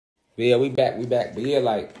Yeah, we back. But yeah,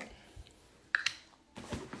 like,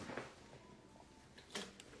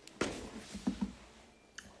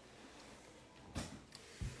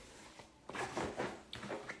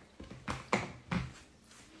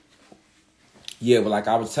 yeah, but like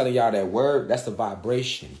I was telling y'all, that word, that's a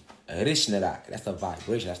vibration. That's a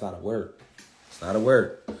vibration. That's not a word. It's not a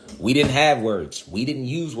word. We didn't have words. We didn't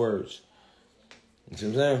use words. You see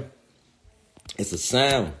what I'm saying? It's a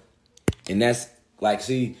sound. And that's like,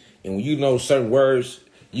 see, and when you know certain words,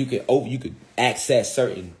 you could access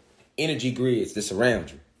certain energy grids that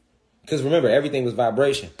surround you. Because remember, everything was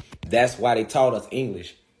vibration. That's why they taught us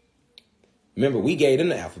English. Remember, we gave them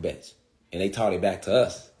the alphabets, and they taught it back to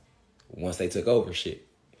us once they took over shit.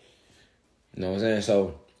 You know what I'm saying?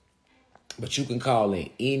 So, but you can call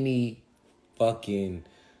in any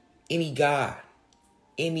god.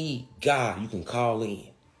 Any god you can call in.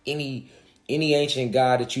 Any ancient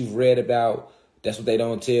god that you've read about, that's what they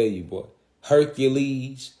don't tell you, boy.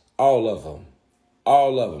 Hercules, all of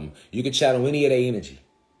them. You can channel any of their energy.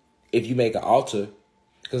 If you make an altar,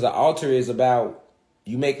 because an altar is about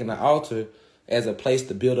you making an altar as a place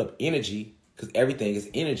to build up energy, because everything is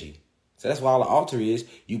energy. So that's why all the altar is,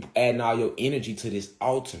 you adding all your energy to this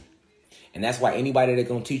altar. And that's why anybody that's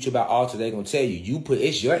going to teach you about altar, they're going to tell you,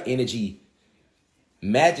 it's your energy.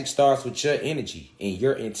 Magic starts with your energy and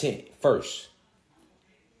your intent first.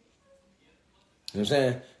 You know what I'm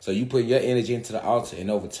saying? So you put your energy into the altar,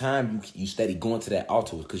 and over time, you steady going to that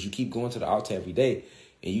altar, because you keep going to the altar every day,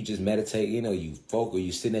 and you just meditate, you focus,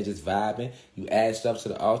 you sitting there just vibing, you add stuff to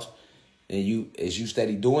the altar, and as you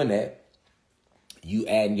steady doing that, you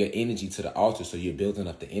adding your energy to the altar, so you're building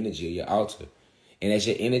up the energy of your altar. And as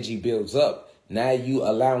your energy builds up, now you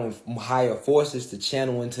allowing higher forces to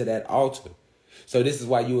channel into that altar. So this is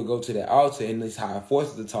why you would go to that altar, and these higher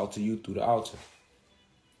forces to talk to you through the altar.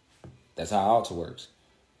 That's how altar works.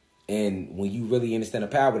 And when you really understand the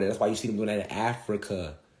power of that, that's why you see them doing that in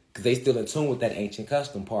Africa, because they still in tune with that ancient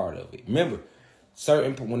custom part of it. Remember,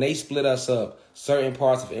 when they split us up, certain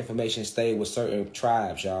parts of information stayed with certain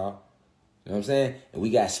tribes, y'all. You know what I'm saying? And we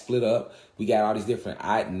got split up. We got all these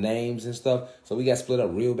different names and stuff. So we got split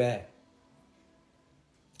up real bad.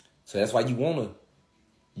 So that's why you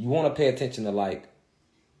wanna pay attention to like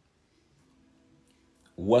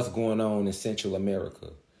what's going on in Central America,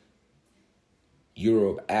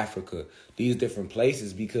 Europe, Africa, these different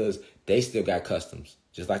places, because they still got customs.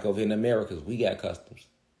 Just like over in the Americas, we got customs.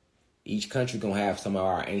 Each country gonna have some of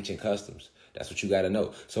our ancient customs. That's what you got to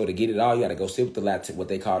know. So to get it all, you got to go sit with what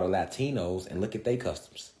they call the Latinos and look at their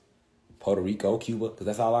customs. Puerto Rico, Cuba, because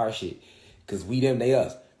that's all our shit. Because we them, they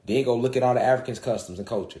us. Then go look at all the Africans' customs and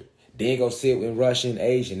culture. Then go sit with Russian,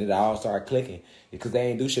 Asian, and it all start clicking. Because they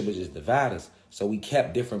ain't do shit but just divide us. So we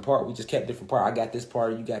kept different part. We just kept different part. I got this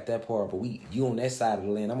part, you got that part. But you on that side of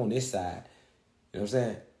the land, I'm on this side. You know what I'm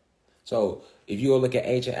saying? So if you go look at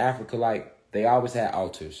ancient Africa, like, they always had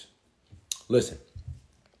altars. Listen.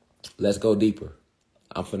 Let's go deeper.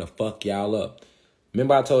 I'm finna fuck y'all up.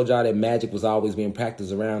 Remember I told y'all that magic was always being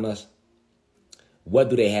practiced around us?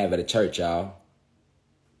 What do they have at a church, y'all?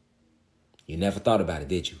 You never thought about it,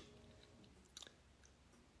 did you?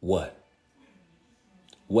 What?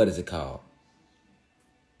 What is it called?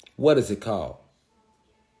 What is it called?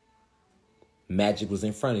 Magic was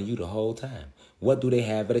in front of you the whole time. What do they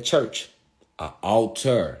have at a church? An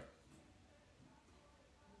altar.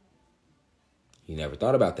 You never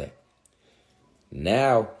thought about that.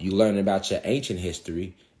 Now you learning about your ancient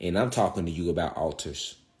history, and I'm talking to you about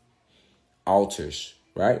altars. Altars,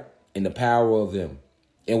 right? And the power of them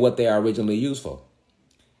and what they are originally used for.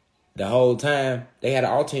 The whole time, they had an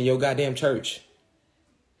altar in your goddamn church.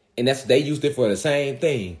 And they used it for the same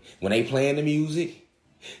thing. When they playing the music,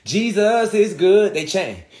 Jesus is good, they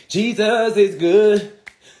chant. Jesus is good.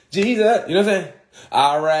 Jesus, you know what I'm saying?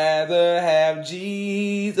 I'd rather have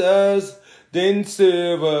Jesus than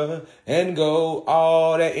silver and gold.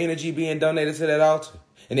 All that energy being donated to that altar.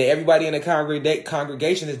 And then everybody in the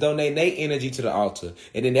congregation is donating their energy to the altar.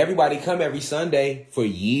 And then everybody come every Sunday for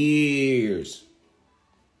years.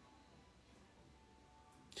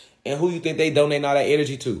 And who you think they donate all that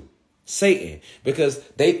energy to? Satan. Because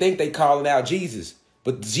they think they calling out Jesus.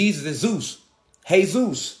 But Jesus is Zeus.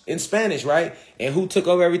 Jesus in Spanish, right? And who took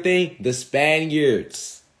over everything? The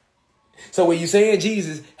Spaniards. So when you saying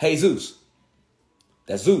Jesus, Jesus.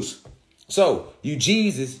 That's Zeus. So you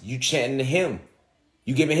Jesus, you chanting to him.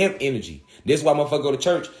 You giving him energy. This is why motherfuckers go to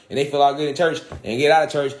church and they feel all good in church and get out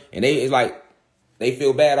of church and it's like they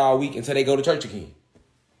feel bad all week until they go to church again.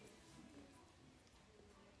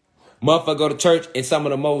 Motherfucker go to church and some of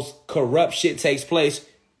the most corrupt shit takes place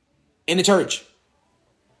in the church.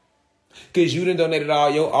 Because you done donated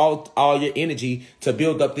all your energy to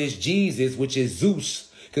build up this Jesus, which is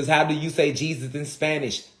Zeus. Because how do you say Jesus in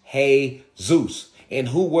Spanish? Hey, Zeus. And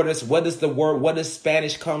what does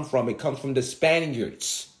Spanish come from? It comes from the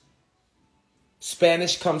Spaniards.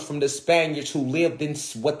 Spanish comes from the Spaniards who lived in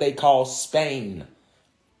what they call Spain.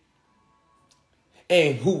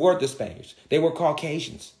 And who were the Spaniards? They were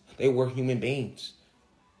Caucasians. They were human beings.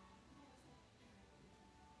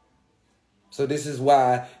 So this is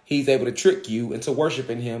why he's able to trick you into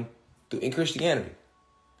worshiping him in Christianity.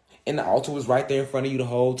 And the altar was right there in front of you the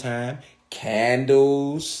whole time.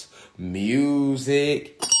 Candles,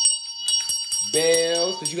 music,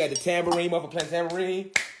 bells, because you got the tambourine, motherfucker playing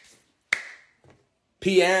tambourine,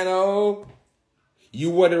 piano.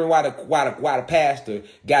 You wondering why the pastor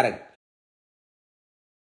got a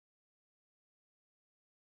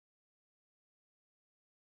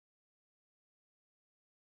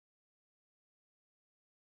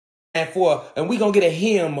and we gonna get a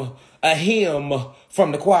hymn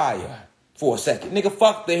from the choir for a second. Nigga,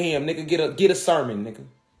 fuck the hymn. Nigga, get a sermon, nigga.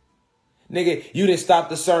 Nigga, you didn't stop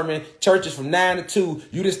the sermon. Churches from 9 to 2.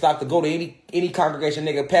 You didn't stop to go to any congregation.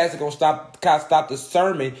 Nigga, pastor gonna stop the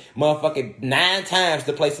sermon motherfucking 9 times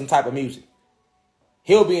to play some type of music.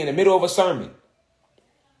 He'll be in the middle of a sermon.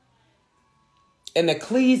 And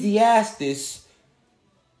Ecclesiastes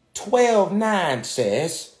 12:9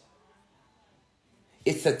 says,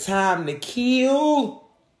 it's a time to kill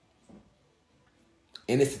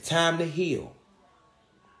and it's a time to heal.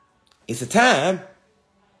 It's a time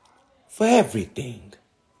for everything.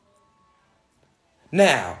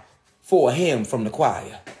 Now, for a hymn from the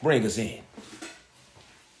choir, bring us in.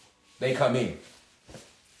 They come in.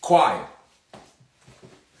 Choir.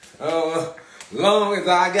 Long as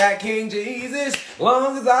I got King Jesus,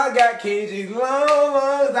 long as I got King Jesus,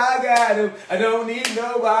 long as I got him, I don't need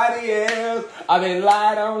nobody else. I've been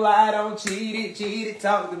lied on, cheated,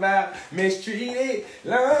 talked about, mistreated.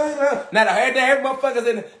 Now I heard that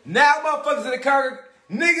motherfuckers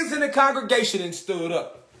niggas in the congregation and stood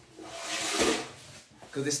up.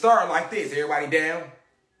 Cause it started like this, everybody down.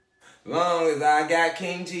 Long as I got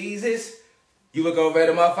King Jesus, you look over at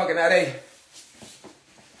the motherfucker now they.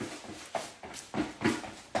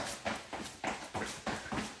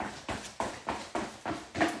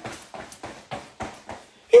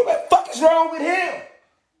 What's wrong with him?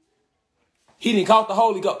 He didn't call the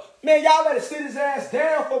Holy Ghost. Man, y'all let it sit his ass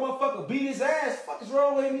down for motherfucker beat his ass. Fuck is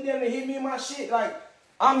wrong with him? He didn't hit me in my shit. Like,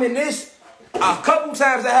 I'm in this. A couple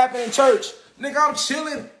times that happened in church. Nigga, I'm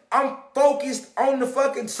chilling. I'm focused on the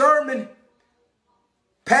fucking sermon.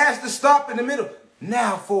 Pastor stop in the middle.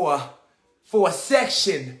 Now for a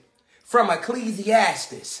section from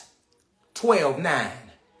Ecclesiastes 12:9.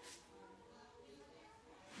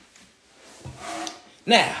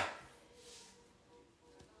 Now,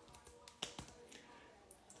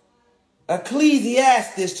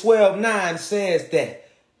 Ecclesiastes 12:9 says that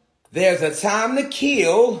there's a time to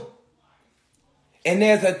kill and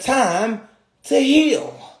there's a time to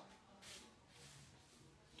heal.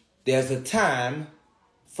 There's a time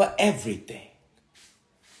for everything.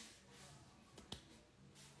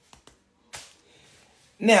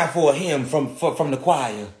 Now for a hymn from the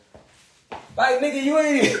choir. Like, nigga, you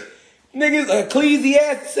ain't even... Niggas,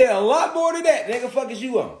 Ecclesiastes say a lot more than that. Nigga, fuck is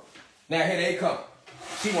you on? Now here they come.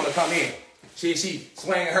 She want to come in. She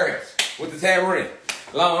swinging hers with the tambourine.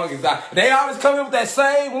 Long as they always come in with that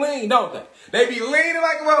same lean, don't they? They be leaning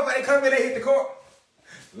like a motherfucker. They come in, they hit the court.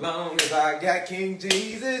 Long as I got King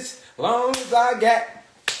Jesus, long as I got.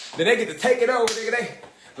 Then they get to take it over, nigga.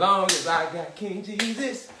 Long as I got King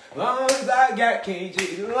Jesus, long as I got King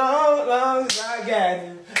Jesus, long as I got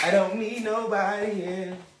him, I don't need nobody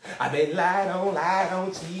else. I've been lied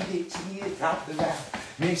on, cheated, talked about,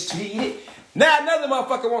 mistreated. Now another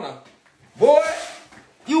motherfucker wanna, boy,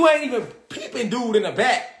 you ain't even peeping dude in the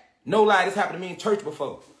back. No lie, this happened to me in church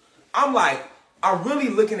before. I'm like, I'm really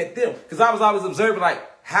looking at them. Because I was always observing like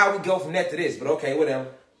how we go from that to this. But okay, whatever.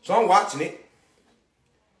 So I'm watching it.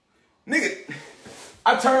 Nigga,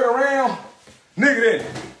 I turn around. Nigga then.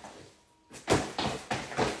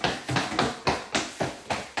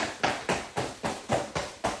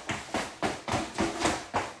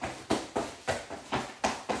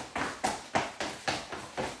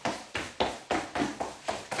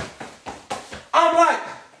 I'm like,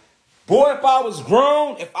 boy, if I was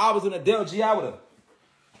grown, if I was an adult, G, I would have.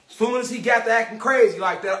 As soon as he got to acting crazy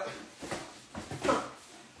like that,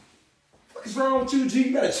 what is wrong with you, G?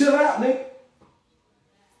 You better chill out, nigga.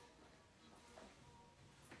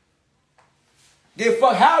 Give a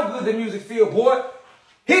fuck how good the music feel, boy.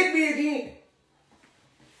 Hit me again.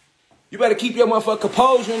 You better keep your motherfucking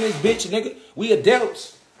composure in this bitch, nigga. We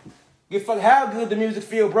adults. Get fuck how good the music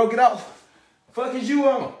feel, bro. Get off. Fuck is you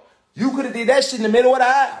on? You could have did that shit in the middle of the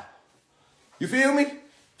aisle. You feel me?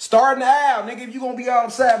 Starting the aisle, nigga. If you gonna be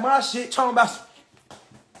outside my shit, talking about.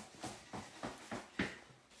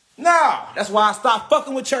 Nah, that's why I stopped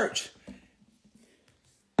fucking with church.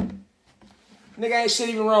 Nigga, ain't shit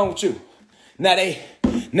even wrong with you. Now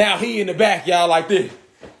he in the back, y'all, like this.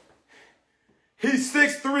 He's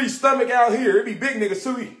 6'3", stomach out here. It be big niggas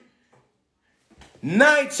too.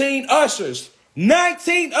 19 ushers.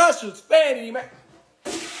 19 ushers fanning him, man.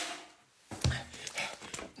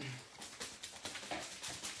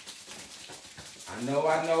 I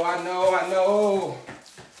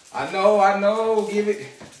know. Give it.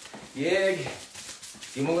 Yeah. Give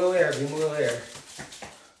him a little air.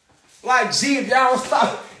 Like, gee, if y'all don't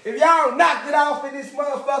stop, if y'all don't knock it off in this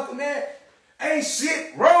motherfucker, man, ain't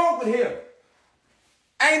shit wrong with him.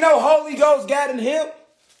 Ain't no Holy Ghost got in him.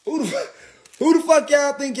 Who the fuck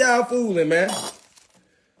y'all think y'all fooling, man?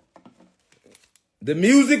 The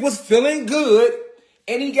music was feeling good,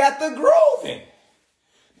 and he got the grooving.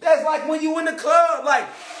 That's like when you in the club, like,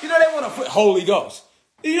 you know, they want to put Holy Ghost.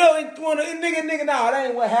 You know, they want to, nigga, nah, that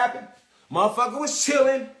ain't what happened. Motherfucker was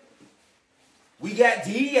chilling. We got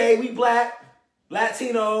DEA, we black,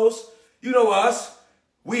 Latinos, you know us.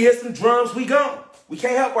 We hit some drums, we gone. We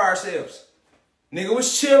can't help ourselves. Nigga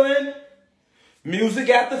was chilling. Music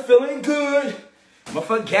got the feeling good.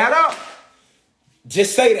 Motherfucker got up.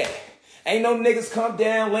 Just say that. Ain't no niggas come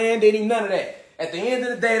down, land, ain't none of that. At the end of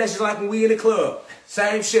the day, that's just like when we in the club.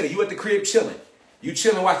 Same shit. You at the crib chilling. You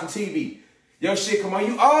chilling watching TV. Your shit come on.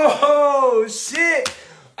 You, oh, shit.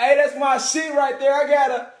 Hey, that's my shit right there. I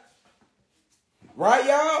gotta. Right,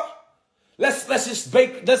 y'all? Let's just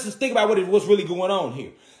think about what's really going on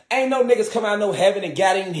here. Ain't no niggas come out of no heaven and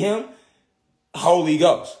got in him. Holy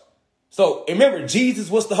Ghost. So remember, Jesus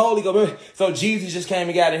was the Holy Ghost. Remember? So Jesus just came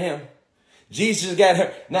and got in him. Jesus just got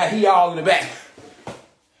her. Now he all in the back.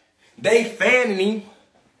 They fanning him.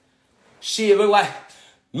 Shit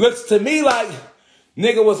looks to me like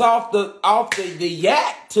nigga was off the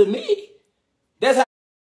yak to me. That's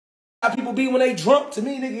how people be when they drunk. To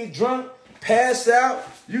me, nigga get drunk, pass out.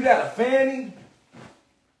 You got a fanning.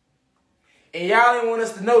 And y'all didn't want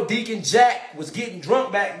us to know Deacon Jack was getting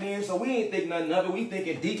drunk back then, so we ain't think nothing of it. We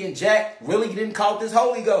thinking Deacon Jack really didn't call this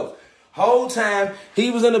Holy Ghost. Whole time,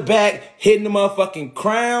 he was in the back hitting the motherfucking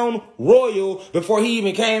Crown Royal before he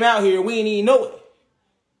even came out here. We didn't even know it.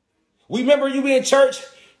 We remember you be in church,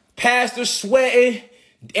 pastor sweating,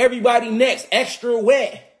 everybody next, extra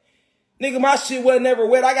wet. Nigga, my shit wasn't never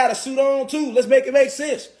wet. I got a suit on too. Let's make it make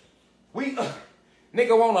sense.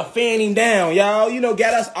 Nigga wanna fan him down, y'all. You know,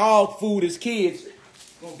 got us all food as kids.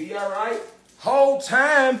 Gonna be all right. Whole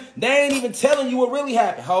time, they ain't even telling you what really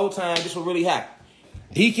happened. Whole time, this what really happened.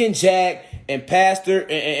 Deacon Jack and Pastor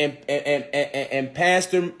and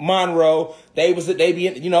Pastor Monroe, they be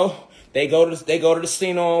in, you know, they go to the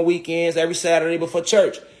scene on weekends every Saturday before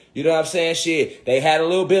church. You know what I'm saying? Shit, they had a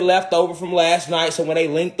little bit left over from last night, so when they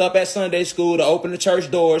linked up at Sunday school to open the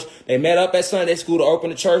church doors, they met up at Sunday school to open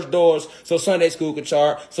the church doors so Sunday school could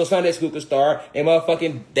start, and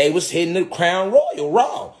motherfucking, they was hitting the Crown Royal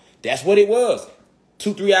raw. That's what it was.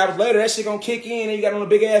 2-3 hours later, that shit gonna kick in, and you got on a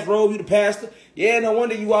big ass robe, you the pastor. Yeah, no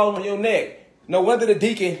wonder you all on your neck. No wonder the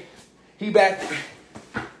deacon, he back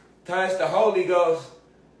touched the Holy Ghost.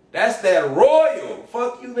 That's that royal.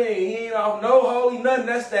 Fuck you, man. He ain't off no holy nothing.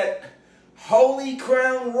 That's that Holy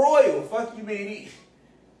Crown Royal. Fuck you, man.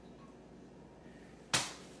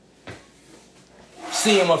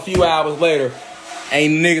 See him a few hours later.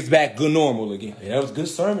 Ain't niggas back good normal again. Yeah, that was a good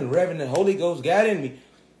sermon, Reverend. The Holy Ghost got in me.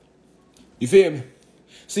 You feel me?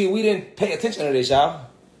 See, we didn't pay attention to this, y'all.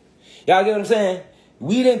 Y'all get what I'm saying?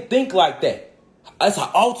 We didn't think like that. That's an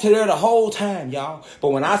altar there the whole time, y'all. But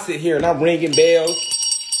when I sit here and I'm ringing bells,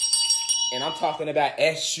 and I'm talking about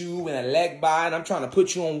Eshu and a leg by, and I'm trying to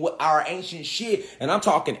put you on our ancient shit, and I'm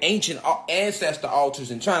talking ancient ancestor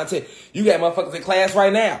altars, and trying to tell you got motherfuckers in class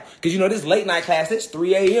right now. Because, you know, this late night class, it's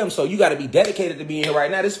 3 a.m., so you got to be dedicated to being here right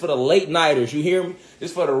now. This is for the late nighters, you hear me?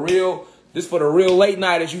 This for the real late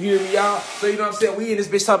nighters, you hear me, y'all? So, you know what I'm saying? We in this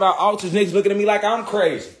bitch talking about altars, niggas looking at me like I'm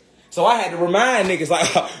crazy. So I had to remind niggas, like,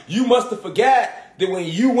 you must have forgot that when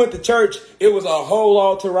you went to church, it was a whole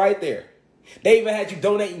altar right there. They even had you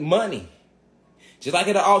donating money. Just like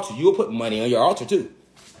at the altar, you'll put money on your altar too.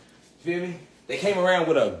 Feel me? They came around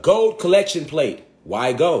with a gold collection plate.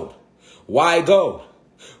 Why gold? Why gold?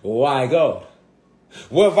 Why gold?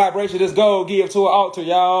 What vibration does gold give to an altar,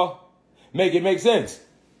 y'all? Make it make sense.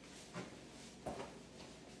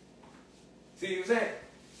 See what I'm saying?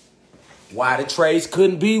 Why the trays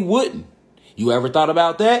couldn't be wooden? You ever thought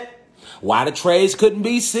about that? Why the trays couldn't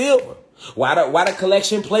be silver? Why the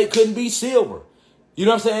collection plate couldn't be silver? You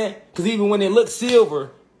know what I'm saying? Because even when it looked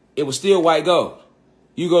silver, it was still white gold.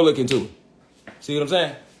 You go look into it. See what I'm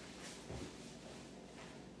saying?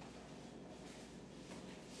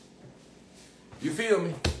 You feel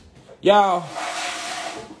me? Y'all,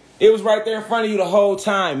 it was right there in front of you the whole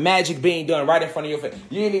time. Magic being done right in front of your face.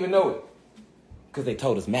 You didn't even know it. Because they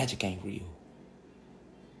told us magic ain't real.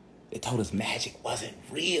 They told us magic wasn't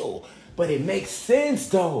real. But it makes sense,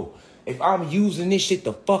 though. If I'm using this shit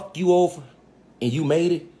to fuck you over and you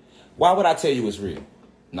made it, why would I tell you it's real?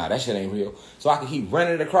 Nah, that shit ain't real. So I can keep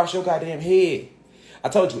running it across your goddamn head. I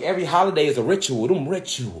told you, every holiday is a ritual. Them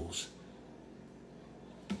rituals.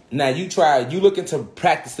 Now, you look into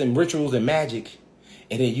practicing rituals and magic,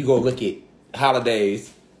 and then you go look at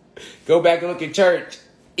holidays. Go back and look at church.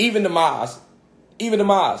 Even the mosque.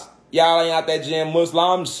 Y'all ain't out that jam,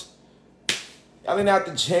 Muslims. Y'all ain't out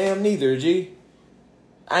the jam neither, G.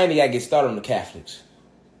 I ain't even gotta get started on the Catholics.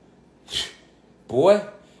 Boy,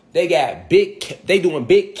 they doing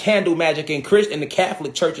big candle magic in the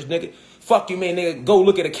Catholic churches, nigga. Fuck you, man, nigga. Go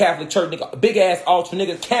look at a Catholic church, nigga. A big ass altar,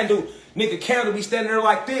 nigga. Candle be standing there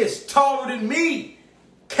like this, taller than me.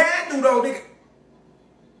 Candle though, nigga.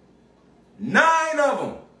 9 of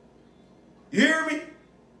them. You hear me?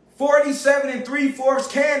 47 3/4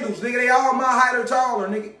 candles, nigga. They all my height or taller,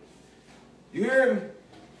 nigga. You hear me?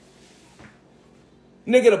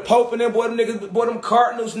 Nigga, the Pope and them, them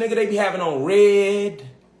cardinals, nigga, they be having on red.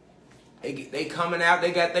 They coming out,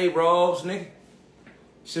 they got their robes, nigga.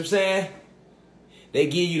 See what I'm saying? They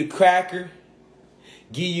give you the cracker,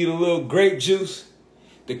 give you the little grape juice.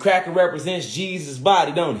 The cracker represents Jesus'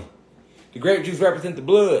 body, don't it? The grape juice represents the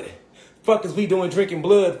blood. Fuck is we doing drinking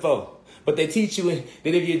blood for? But they teach you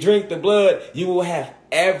that if you drink the blood, you will have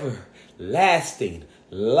everlasting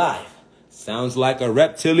life. Sounds like a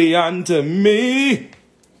reptilian to me.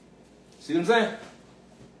 See what I'm saying?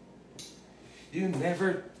 You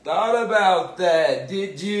never thought about that,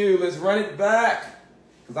 did you? Let's run it back.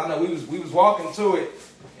 Because I know we was walking to it.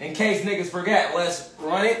 In case niggas forgot, let's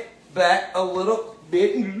run it back a little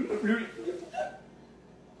bit.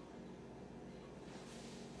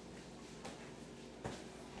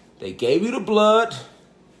 They gave you the blood.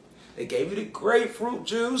 They gave you the grapefruit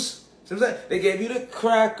juice. They gave you the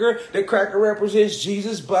cracker. The cracker represents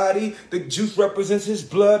Jesus' body. The juice represents his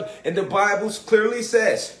blood. And the Bible clearly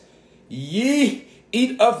says, ye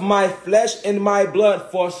eat of my flesh and my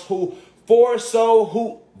blood,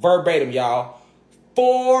 verbatim, y'all.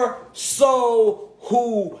 For so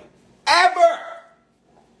whoever,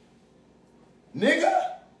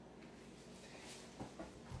 nigga,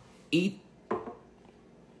 eat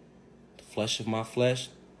the flesh of my flesh,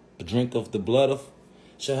 the drink of the blood of,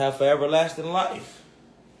 shall have for everlasting life.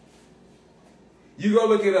 You go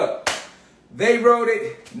look it up. They wrote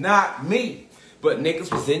it, not me. But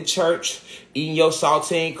niggas was in church, eating your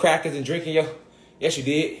saltine crackers and drinking your... Yes, you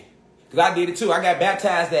did. Because I did it too. I got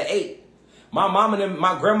baptized at 8. My mom and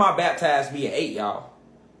my grandma baptized me at 8, y'all.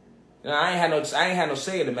 Now, I ain't had no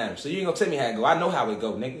say in the matter. So you ain't gonna tell me how it go. I know how it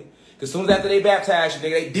go, nigga. Because as soon as after they baptize you,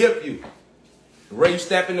 nigga, they dip you. The way you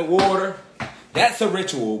step in the water, that's a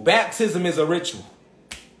ritual. Baptism is a ritual.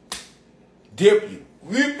 Dip you.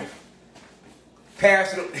 Whoop.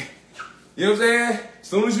 Pass it. You know what I'm saying? As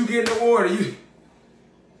soon as you get in the water,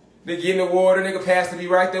 they get in the water, nigga pastor be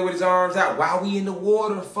right there with his arms out. Why we in the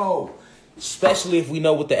water for? Especially if we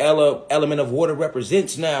know what the element of water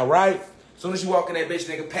represents now, right? As soon as you walk in that bitch,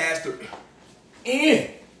 nigga pastor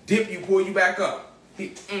dip you, pull you back up.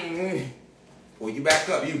 Pull you back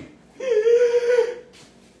up, you.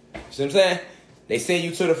 See what I'm saying? They send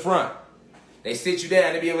you to the front. They sit you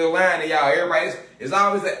down. There be a little line of y'all. Everybody, it's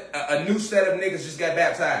always a new set of niggas just got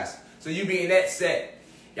baptized. So you be in that set.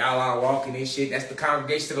 Y'all are walking and shit. That's the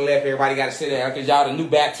congregation to the left. Everybody got to sit down because y'all the new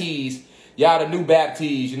baptists. Y'all the new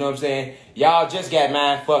baptists. You know what I'm saying? Y'all just got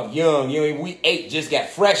mind fucked young. You know, we 8 just got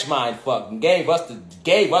fresh mind fucked and gave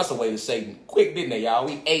us away to Satan. Quick, didn't they, y'all?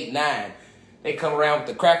 We 8, 9. They come around with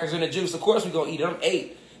the crackers and the juice. Of course we gonna eat them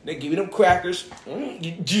 8. They give you them crackers,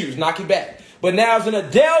 juice, knock you back. But now as an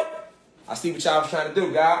adult, I see what y'all was trying to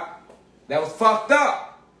do, God. That was fucked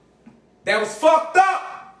up. That was fucked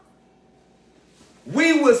up.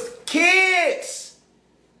 We was kids.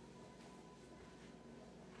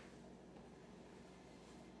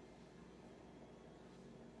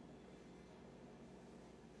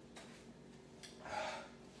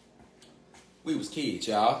 We was kids,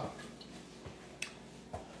 y'all.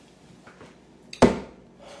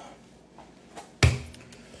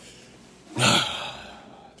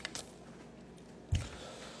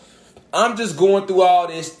 I'm just going through all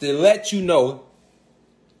this to let you know.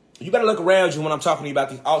 You better look around you when I'm talking to you about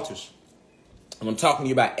these altars. And I'm talking to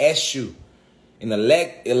you about Eshu. And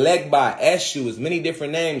Elegba, Eshu is many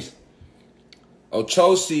different names.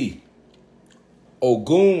 Ochosi,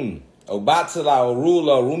 Ogun, Obatala,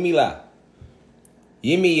 Orula, Rumila,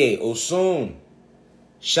 Yimiye, Osun,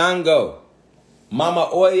 Shango, Mama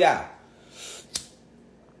Oya.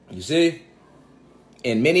 You see?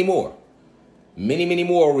 And many more. Many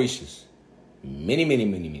more Orishas. Many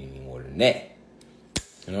more than that.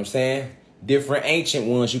 You know what I'm saying? Different ancient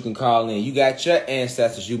ones you can call in. You got your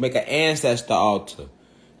ancestors. You make an ancestor altar.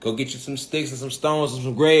 Go get you some sticks and some stones and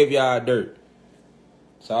some graveyard dirt.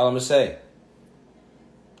 That's all I'm going to say.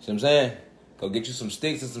 See what I'm saying? Go get you some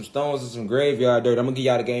sticks and some stones and some graveyard dirt. I'm going to give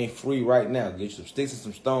y'all the game free right now. Get you some sticks and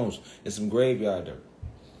some stones and some graveyard dirt.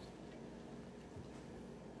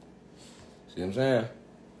 See what I'm saying?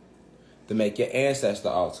 To make your ancestor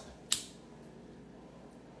altar.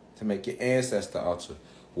 To make your ancestor altar.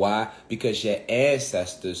 Why? Because your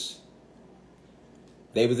ancestors,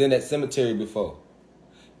 they was in that cemetery before.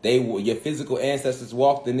 Your physical ancestors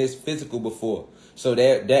walked in this physical before. So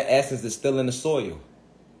their essence is still in the soil.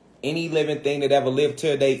 Any living thing that ever lived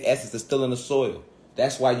here, their essence is still in the soil.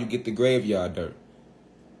 That's why you get the graveyard dirt.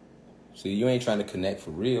 See, you ain't trying to connect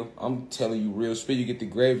for real. I'm telling you real spit, you get the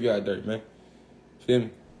graveyard dirt, man. Feel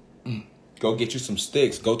me? Go get you some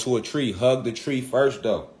sticks. Go to a tree. Hug the tree first,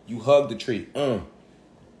 though. You hug the tree.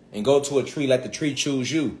 And go to a tree, let the tree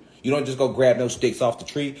choose you. You don't just go grab no sticks off the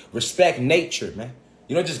tree. Respect nature, man.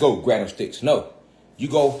 You don't just go grab no sticks. No. You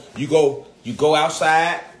go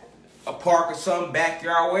outside, a park or something,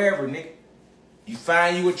 backyard, wherever, nigga. You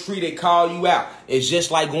find you a tree, they call you out. It's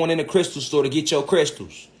just like going in the crystal store to get your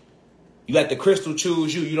crystals. You let the crystal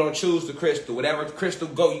choose you. You don't choose the crystal. Whatever crystal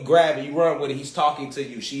go, you grab it, you run with it. He's talking to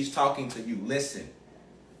you. She's talking to you. Listen.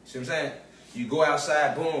 See what I'm saying? You go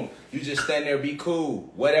outside, boom. You just stand there, be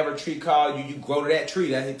cool. Whatever tree call you, you go to that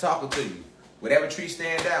tree. That's him talking to you. Whatever tree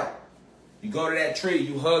stand out, you go to that tree.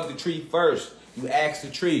 You hug the tree first. You ask the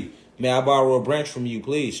tree, may I borrow a branch from you,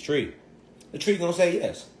 please, tree? The tree gonna say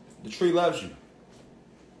yes. The tree loves you.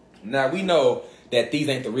 Now, we know that these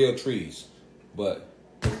ain't the real trees, but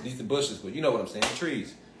these are bushes, but you know what I'm saying. The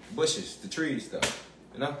trees, bushes, the trees stuff.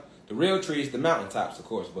 You know? The real trees, the mountaintops, of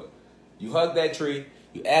course, but you hug that tree.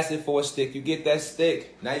 You ask it for a stick. You get that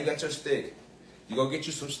stick. Now you got your stick. You go get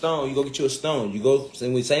you some stone. You go get you a stone. You go,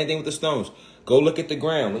 same thing with the stones. Go look at the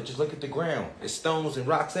ground. Let's just look at the ground. There's stones and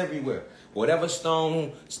rocks everywhere. Whatever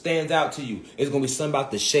stone stands out to you, it's going to be something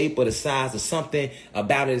about the shape or the size or something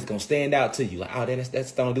about it is going to stand out to you. Like, oh, that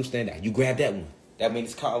stone do stand out. You grab that one. That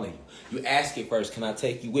means it's calling you. You ask it first, can I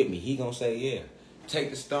take you with me? He going to say, yeah. Take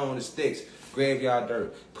the stone, the sticks, graveyard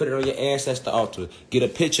dirt. Put it on your ancestor altar. Get a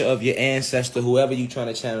picture of your ancestor, whoever you trying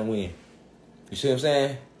to channel in. You see what I'm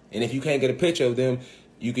saying? And if you can't get a picture of them,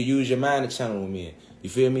 you can use your mind to channel them in. You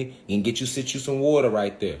feel me? You can sit you some water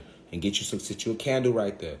right there. And sit you a candle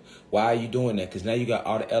right there. Why are you doing that? Because now you got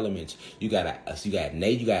all the elements. You got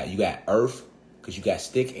earth, because you got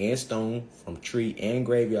stick and stone from tree and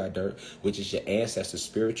graveyard dirt, which is your ancestors'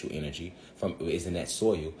 spiritual energy is in that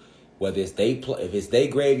soil. Whether if it's their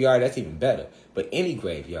graveyard, that's even better. But any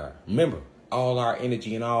graveyard, remember, all our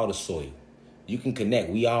energy and all the soil. You can connect.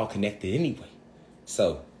 We all connected anyway.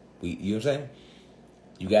 So, you know what I'm saying?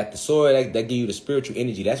 You got the soil that give you the spiritual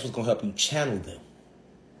energy. That's what's going to help you channel them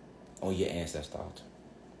on your ancestor altar.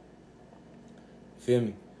 Feel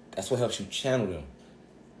me? That's what helps you channel them.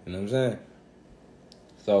 You know what I'm saying?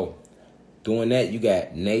 So, doing that, you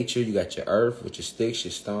got nature, you got your earth with your sticks,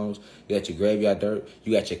 your stones, you got your graveyard dirt,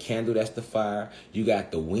 you got your candle, that's the fire, you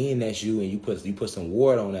got the wind, that's you, and you put some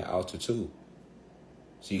water on that altar too.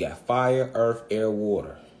 So you got fire, earth, air,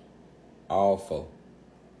 water. All four.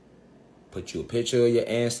 Put you a picture of your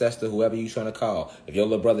ancestor, whoever you trying to call. If your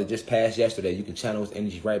little brother just passed yesterday, you can channel his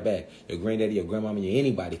energy right back. Your granddaddy, your grandmama, your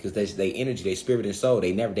anybody, because they energy, they spirit and soul,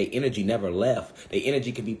 they energy never left. Their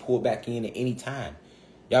energy can be pulled back in at any time.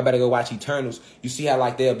 Y'all better go watch Eternals. You see how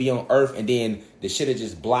like they'll be on Earth and then the shit'll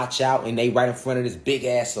just blotch out and they right in front of this big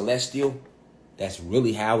ass celestial? That's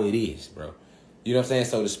really how it is, bro. You know what I'm saying?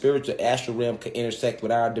 So the spiritual astral realm can intersect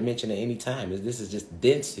with our dimension at any time. This is just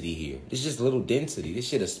density here. It's just little density. This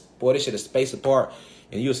shit is space apart,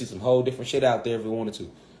 and you'll see some whole different shit out there if you wanted to. You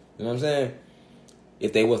know what I'm saying?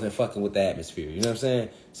 If they wasn't fucking with the atmosphere. You know what I'm saying?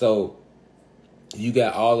 So you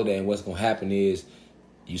got all of that, and what's gonna happen is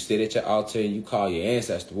you sit at your altar and you call your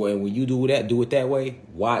ancestor. Well, and when you do it that way,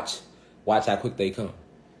 watch how quick they come.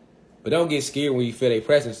 But don't get scared when you feel their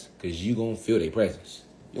presence, because you gonna feel their presence.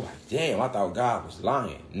 You're like, damn, I thought God was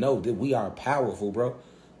lying. No, we are powerful, bro.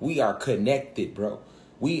 We are connected, bro.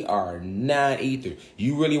 We are non-ether.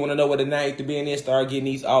 You really want to know what a non-ether being is? Start getting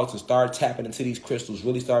these altars. Start tapping into these crystals.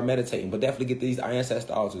 Really start meditating. But definitely get these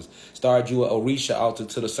ancestor altars. Start you an Orisha altar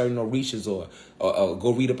to the certain Orishas, or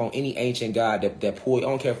go read up on any ancient god that pull. I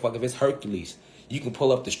don't care fuck if it's Hercules. You can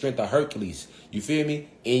pull up the strength of Hercules. You feel me?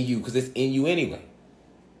 In you, because it's in you anyway.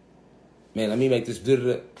 Man, let me make this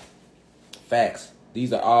facts.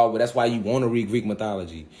 These are all, but that's why you want to read Greek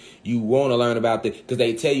mythology. You want to learn about because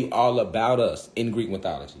they tell you all about us in Greek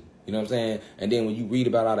mythology. You know what I'm saying? And then when you read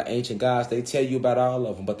about all the ancient gods, they tell you about all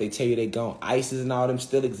of them, but they tell you they gone. Isis and all them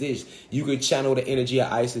still exist. You could channel the energy of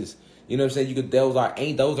Isis. You know what I'm saying? You could. Those are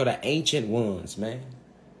the ancient ones, man.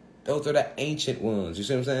 Those are the ancient ones. You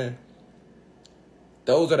see what I'm saying?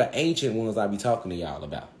 Those are the ancient ones I be talking to y'all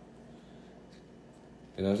about.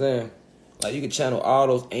 You know what I'm saying? Like, you can channel all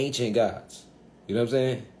those ancient gods. You know what I'm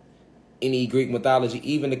saying? Any Greek mythology,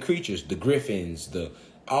 even the creatures, the griffins,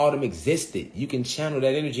 all of them existed. You can channel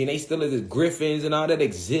that energy, and they still exist. Griffins and all that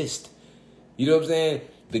exist. You know what I'm saying?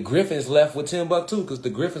 The griffins left with Timbuktu because the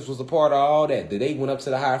griffins was a part of all that. They went up to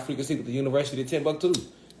the higher frequency with the University of Timbuktu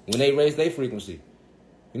when they raised their frequency.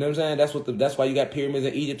 You know what I'm saying? That's why you got pyramids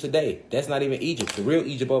in Egypt today. That's not even Egypt. The real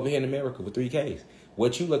Egypt over here in America with 3 Ks.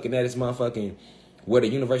 What you looking at is motherfucking where the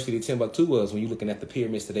University of Timbuktu was when you're looking at the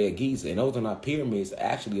pyramids today at Giza. And those are not pyramids.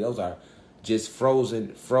 Actually, those are just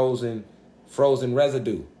frozen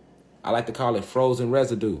residue. I like to call it frozen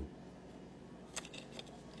residue.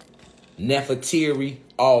 Nefertiti,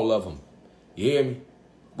 all of them. You hear me?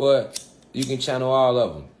 But you can channel all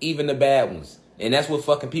of them, even the bad ones. And that's what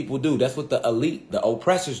fucking people do. That's what the elite, the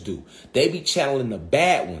oppressors do. They be channeling the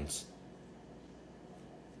bad ones.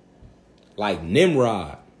 Like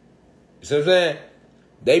Nimrod. You see what I'm saying?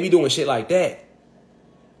 They be doing shit like that.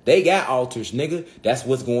 They got altars, nigga. That's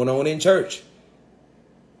what's going on in church.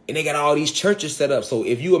 And they got all these churches set up. So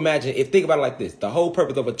if you imagine, think about it like this. The whole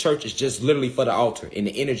purpose of a church is just literally for the altar and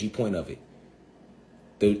the energy point of it.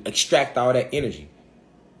 To extract all that energy.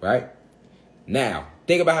 Right? Now,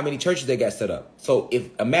 think about how many churches they got set up. So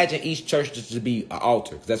imagine each church just to be an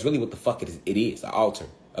altar. Because that's really what the fuck it is. An altar.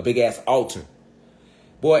 A big ass altar.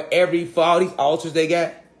 Boy, for all these altars they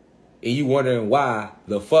got, and you wondering why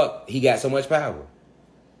the fuck he got so much power.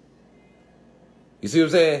 You see what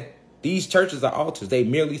I'm saying? These churches are altars. They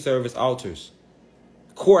merely serve as altars.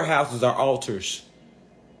 Courthouses are altars.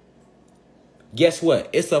 Guess what?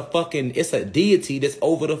 It's a deity that's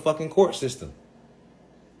over the fucking court system.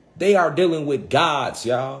 They are dealing with gods,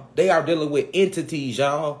 y'all. They are dealing with entities,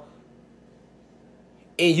 y'all.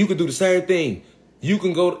 And you can do the same thing. You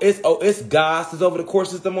can go, it's gods that's over the court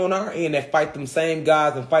system on our end that fight them same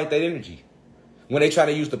gods and fight that energy. When they try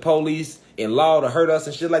to use the police and law to hurt us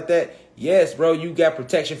and shit like that, yes, bro, you got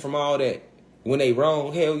protection from all that. When they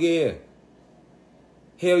wrong, hell yeah.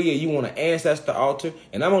 Hell yeah, you want an ancestor altar.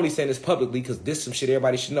 And I'm only saying this publicly because this is some shit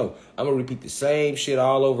everybody should know. I'm going to repeat the same shit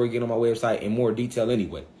all over again on my website in more detail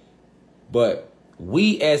anyway. But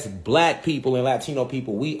we as black people and Latino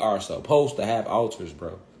people, we are supposed to have altars,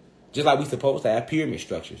 bro. Just like we supposed to have pyramid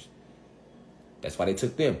structures. That's why they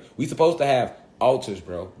took them. We supposed to have altars,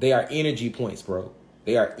 bro. They are energy points, bro.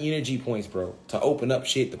 They are energy points, bro. To open up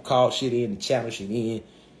shit, to call shit in, to channel shit in. You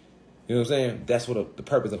know what I'm saying? That's what the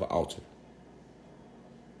purpose of an altar.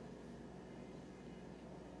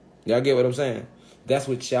 Y'all get what I'm saying? That's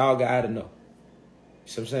what y'all got to know.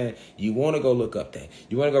 You see what I'm saying? You want to go look up that.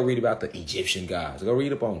 You want to go read about the Egyptian gods. Go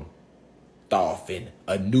read up on them. Dolphin,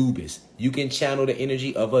 Anubis. You can channel the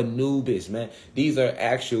energy of Anubis, man. These are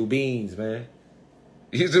actual beings, man.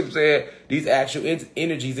 You see what I'm saying? These actual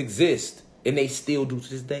energies exist, and they still do to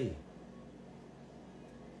this day.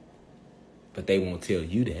 But they won't tell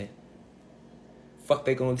you that. Fuck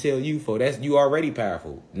they gonna tell you for? That's you already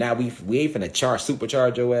powerful. Now we ain't finna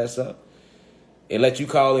supercharge your ass up and let you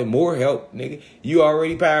call in more help, nigga. You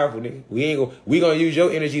already powerful, nigga. We gonna use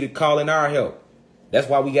your energy to call in our help. That's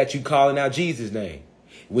why we got you calling out Jesus' name.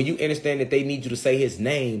 When you understand that they need you to say his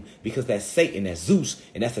name because that's Satan, that's Zeus,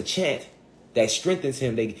 and that's a chant that strengthens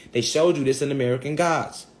him. They showed you this in American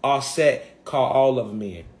Gods. All set, call all of them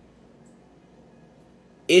in.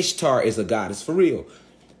 Ishtar is a goddess for real,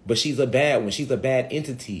 but she's a bad one. She's a bad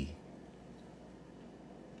entity.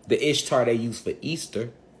 The Ishtar they use for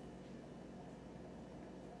Easter.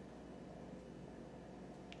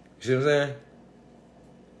 You see what I'm saying?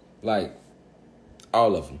 Like,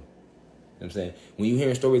 all of them. You know what I'm saying? When you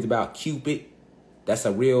hearing stories about Cupid,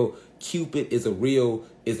 Cupid is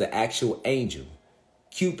an actual angel.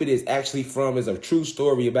 Cupid is a true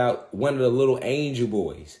story about one of the little angel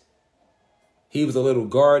boys. He was a little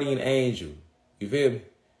guardian angel. You feel me?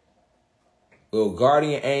 Well,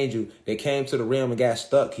 guardian angel, they came to the realm and got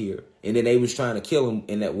stuck here. And then they was trying to kill him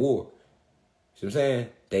in that war. See what I'm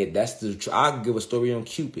saying? I can give a story on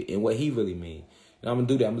Cupid and what he really mean. And I'm going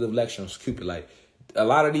to do that. I'm going to do a lecture on Cupid. Like, a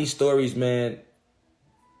lot of these stories, man,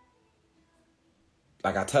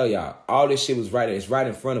 like I tell y'all, all this shit was right. It's right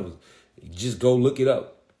in front of us. Just go look it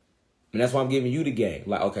up. And that's why I'm giving you the game.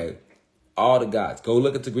 Like, okay, all the gods. Go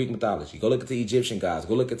look at the Greek mythology. Go look at the Egyptian gods.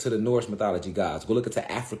 Go look into the Norse mythology gods. Go look at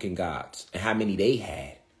the African gods and how many they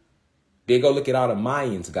had. Then go look at all the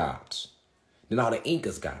Mayans gods. Then all the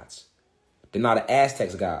Incas gods. Then all the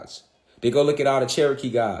Aztecs gods. Then go look at all the Cherokee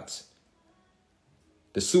gods.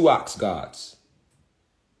 The Sioux gods.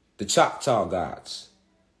 The Choctaw gods.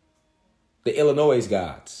 The Illinois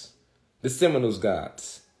gods. The Seminoles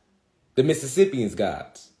gods. The Mississippians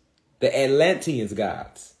gods. The Atlanteans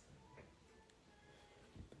gods.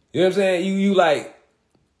 You know what I'm saying? You like,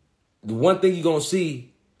 the one thing you're going to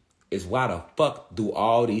see is why the fuck do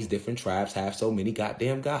all these different tribes have so many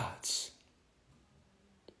goddamn gods?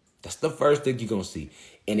 That's the first thing you're going to see.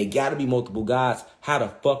 And it got to be multiple gods. How the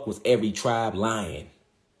fuck was every tribe lying?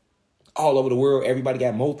 All over the world, everybody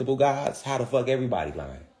got multiple gods. How the fuck everybody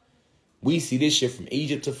lying? We see this shit from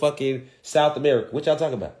Egypt to fucking South America. What y'all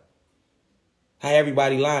talking about? How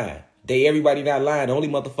everybody lying? Everybody not lying. The only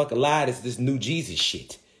motherfucker lied is this new Jesus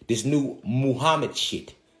shit. This new Muhammad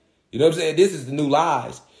shit. You know what I'm saying? This is the new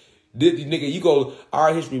lies. This, nigga, you go,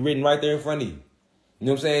 our history written right there in front of you. You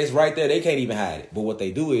know what I'm saying? It's right there. They can't even hide it. But what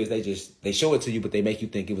they do is they show it to you, but they make you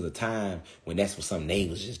think it was a time when that's what some name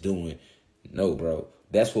was just doing. No, bro.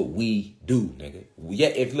 That's what we do, nigga.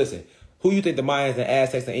 Listen, who you think the Mayans and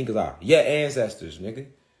Aztecs and Incas are? Your ancestors, nigga.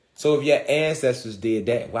 So if your ancestors did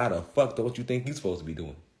that, why the fuck don't you think you supposed to be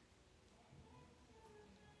doing?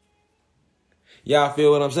 Y'all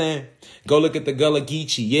feel what I'm saying? Go look at the Gullah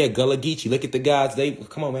Geechee. Yeah, Gullah Geechee. Look at the gods.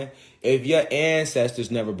 Come on, man. If your ancestors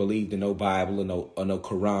never believed in no Bible or no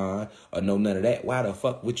Quran or no none of that, why the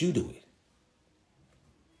fuck would you do it?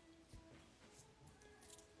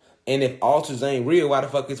 And if altars ain't real, why the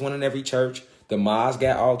fuck is one in every church? The Moors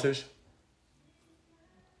got altars.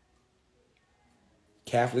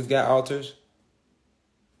 Catholics got altars.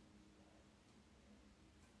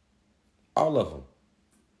 All of them.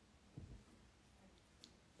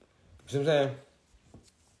 You see what I'm saying?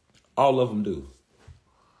 All of them do.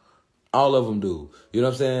 All of them do. You know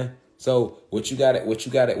what I'm saying? So what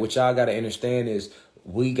y'all gotta understand is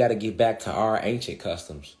we gotta get back to our ancient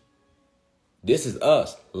customs. This is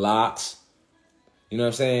us. Locks. You know what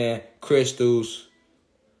I'm saying? Crystals.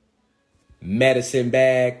 Medicine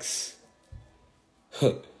bags.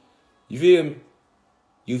 You feel me?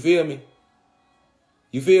 You feel me?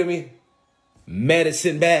 You feel me?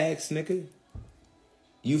 Medicine bags, nigga.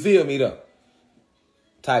 You feel me, though?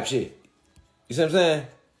 Type shit. You see what I'm saying?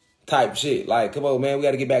 Type shit. Like, come on, man. We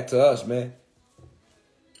got to get back to us, man.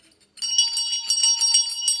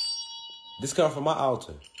 This comes from my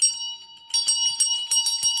altar.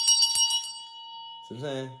 See what I'm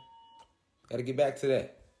saying? Got to get back to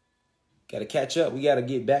that. Got to catch up. We got to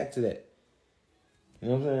get back to that. You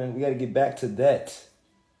know what I'm saying? We got to get back to that.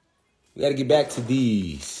 We got to get back to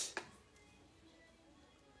these.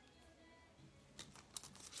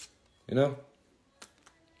 You know?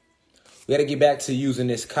 We got to get back to using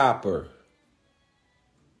this copper.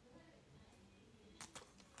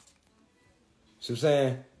 See what I'm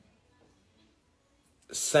saying?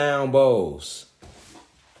 Sound bowls.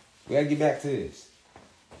 We got to get back to this.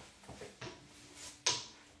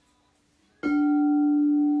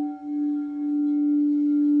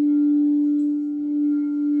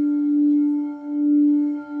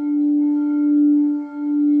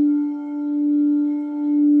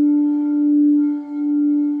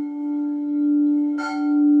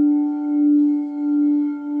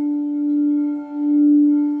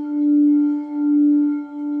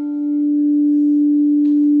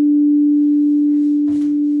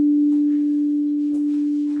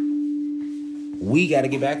 We got to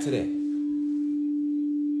get back to that.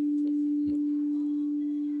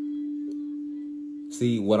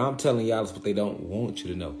 See, what I'm telling y'all is what they don't want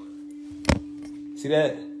you to know. See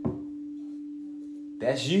that?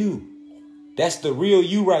 That's you. That's the real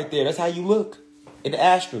you right there. That's how you look in the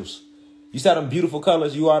astrals. You see them beautiful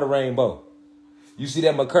colors? You are the rainbow. You see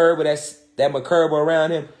that Merkaba, that Merkaba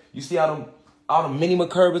around him? You see all them mini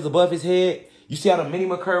Merkabas above his head? You see all the mini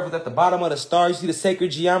Merkabas at the bottom of the star? You see the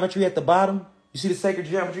sacred geometry at the bottom? You see the sacred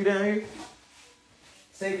geometry down here?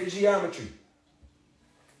 Sacred geometry.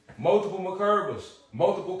 Multiple Merkabas.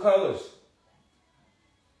 Multiple colors.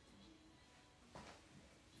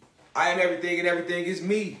 I am everything and everything is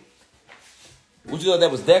me. Would you know that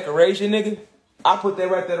was decoration, nigga? I put that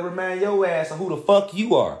right there to remind your ass of who the fuck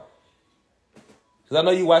you are. Because I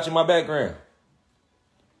know you watching my background.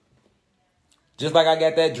 Just like I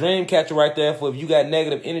got that dream catcher right there for if you got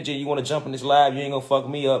negative energy and you want to jump in this live, you ain't going to fuck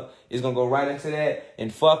me up. It's going to go right into that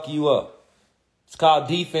and fuck you up. It's called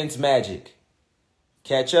defense magic.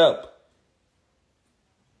 Catch up.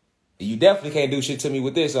 You definitely can't do shit to me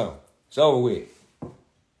with this on. It's over with.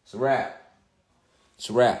 It's a wrap. It's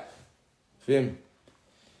a wrap. Feel me?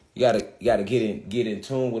 You gotta get in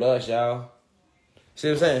tune with us, y'all. See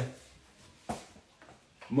what I'm saying?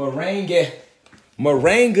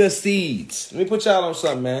 Moringa seeds. Let me put y'all on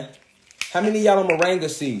something, man. How many of y'all on moringa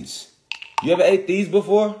seeds? You ever ate these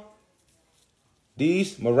before?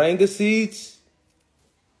 These moringa seeds?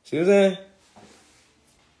 See what I'm saying?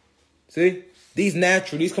 See? These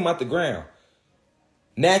natural. These come out the ground.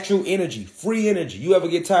 Natural energy. Free energy. You ever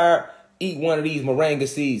get tired? Eat one of these moringa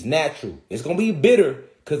seeds. Natural. It's going to be bitter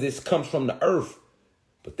because it comes from the earth.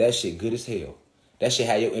 But that shit good as hell. That shit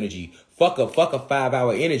have your energy. Fuck a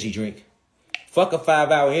 5-hour energy drink. Fuck a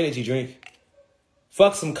 5-hour energy drink.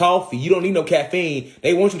 Fuck some coffee. You don't need no caffeine.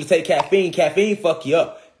 They want you to take caffeine. Caffeine fuck you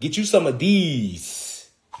up. Get you some of these.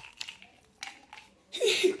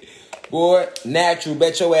 Boy, natural.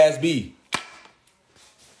 Bet your ass be.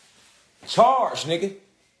 Charge, nigga.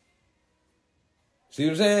 See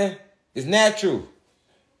what I'm saying? It's natural.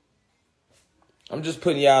 I'm just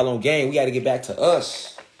putting y'all on game. We got to get back to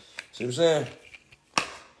us. See what I'm saying?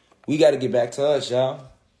 We got to get back to us, y'all.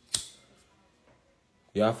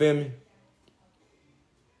 Y'all feel me?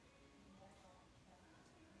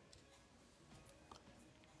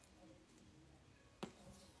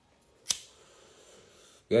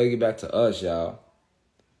 We got to get back to us, y'all.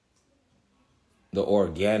 The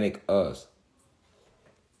organic us.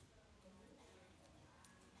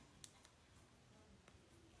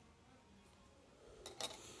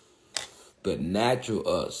 The natural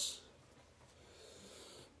us.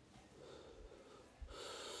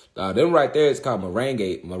 Now, them right there is called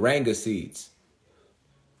moringa seeds.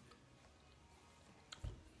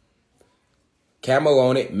 Camo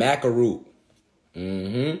on it, maca root.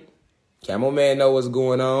 Camo man know what's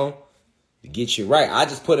going on. To get you right. I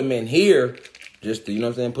just put them in here. Just to, you know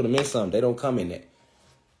what I'm saying? Put them in something. They don't come in there.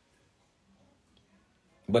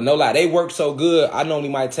 But no lie, they work so good. I normally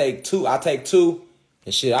might take 2. I take 2.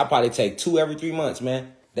 And shit, I probably take 2 every 3 months,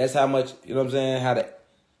 man. That's how much, you know what I'm saying?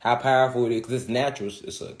 How powerful it is. Because it's natural.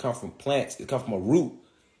 It comes from plants. It comes from a root.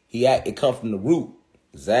 It comes from the root.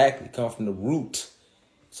 Exactly. It comes from the root.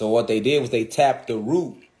 So what they did was they tapped the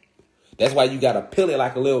root. That's why you got to peel it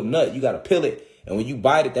like a little nut. You got to peel it. And when you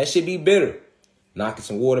bite it, that should be bitter. Knocking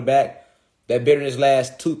some water back. That bitterness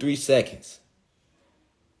lasts 2-3 seconds.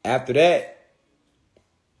 After that,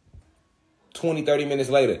 20-30 minutes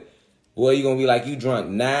later, boy, you're going to be like you drunk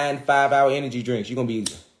 9 5-hour energy drinks. You're going to be...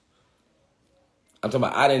 I'm talking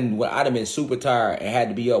about I done been super tired and had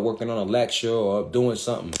to be up working on a lecture or doing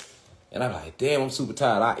something. And I'm like, damn, I'm super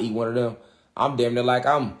tired. I eat one of them. I'm damn near like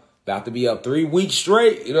I'm about to be up 3 weeks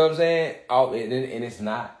straight. You know what I'm saying? Oh, and it's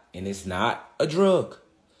not a drug.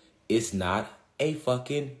 It's not a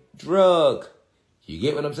fucking drug. You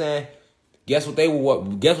get what I'm saying? Guess what they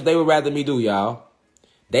would rather me do, y'all?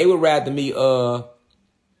 They would rather me Guess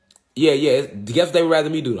what they would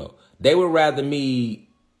rather me do though? They would rather me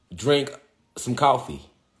drink some coffee.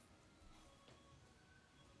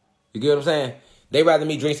 You get what I'm saying? They rather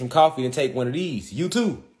me drink some coffee than take one of these. You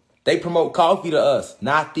too. They promote coffee to us,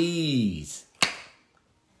 not these.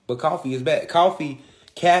 But coffee is bad.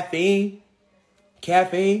 Caffeine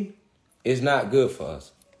is not good for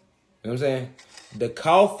us. You know what I'm saying? The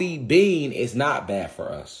coffee bean is not bad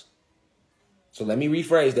for us. So let me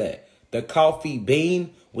rephrase that. The coffee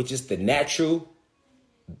bean, which is the natural,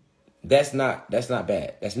 that's not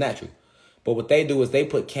bad. That's natural. But what they do is they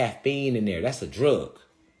put caffeine in there. That's a drug.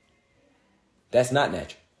 That's not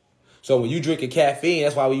natural. So when you drink a caffeine,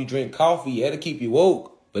 that's why when you drink coffee, it'll keep you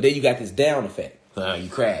woke. But then you got this down effect. You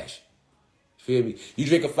crash. Feel me? You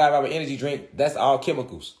drink a 5-hour energy drink, that's all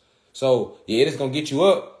chemicals. So, yeah, it's going to get you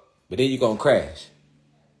up, but then you're going to crash.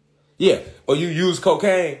 Yeah. Or you use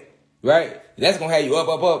cocaine, right? That's going to have you up.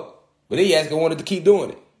 But then your ass going to want to keep doing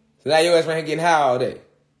it. So now your ass right here getting high all day.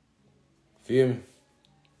 Feel me?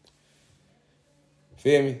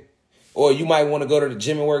 Feel me? Or you might want to go to the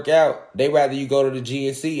gym and work out. They rather you go to the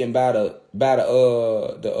GNC and buy the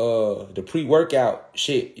pre-workout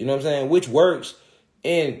shit. You know what I'm saying? Which works.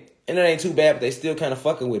 And it ain't too bad, but they still kind of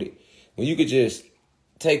fucking with it. When you could just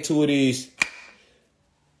take 2 of these,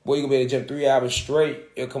 boy, you gonna be able to gym 3 hours straight.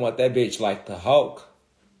 It'll come out that bitch like the Hulk.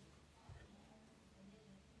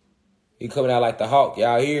 He coming out like the Hulk.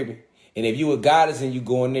 Y'all hear me? And if you a goddess and you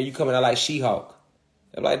go in there, you coming out like She-Hulk.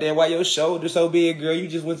 I'm like, damn, why your shoulder so big, girl? You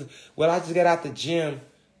just went to, well, I just got out the gym.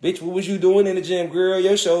 Bitch, what was you doing in the gym, girl?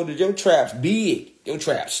 Your shoulders, your traps big. Your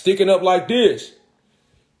traps sticking up like this.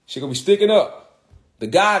 She gonna be sticking up. The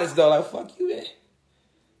goddess, though, like, fuck you, man.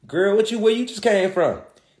 Girl, where you just came from?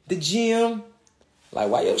 The gym. Like,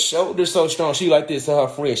 why your shoulders so strong? She like this to her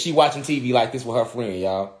friend. She watching TV like this with her friend,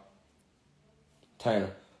 y'all. Turn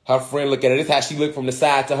her. Her friend look at her. This is how she look from the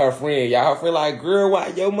side to her friend, y'all. Her friend like, girl, why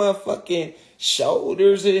your motherfucking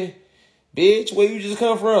shoulders and bitch, where you just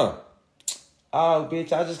come from? Oh,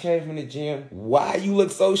 bitch, I just came from the gym. Why you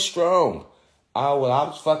look so strong? Oh, well, I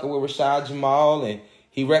was fucking with Rashad Jamal and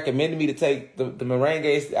he recommended me to take the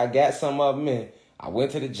merengues. I got some of them and I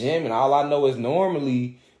went to the gym and all I know is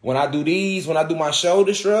normally when I do my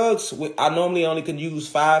shoulder shrugs, I normally only can use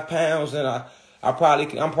 5 pounds and I'm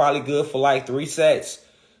probably good for like 3 sets.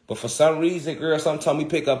 But for some reason, girl, something told me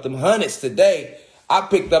pick up them hundreds today. I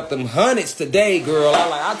picked up them hundreds today, girl.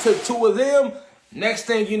 I took 2 of them. Next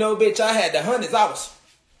thing you know, bitch, I had the hundreds. I was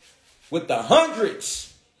with the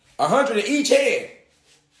hundreds. 100 in each hand.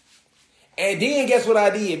 And then guess what I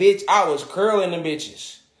did, bitch? I was curling them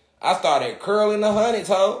bitches. I started curling the hundreds,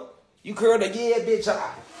 ho. You curled it? Yeah, bitch.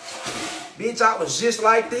 I was just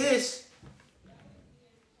like this.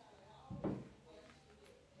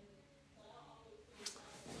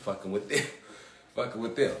 Fucking with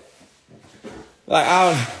them.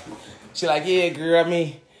 Like, she like, yeah, girl,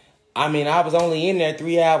 I mean, I was only in there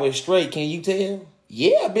 3 hours straight. Can you tell?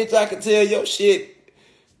 Yeah, bitch, I can tell your shit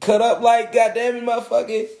cut up like goddamn it,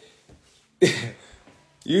 motherfucking.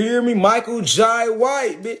 You hear me? Michael Jai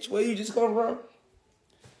White, bitch. Where you just come from?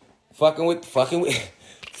 Fucking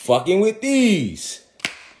with these.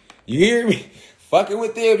 You hear me? Fucking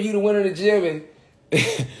with them. You the winner of the gym and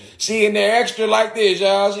she in there extra like this,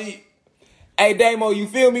 y'all. Hey, Damo, you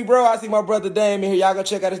feel me, bro? I see my brother Dame in here. Y'all go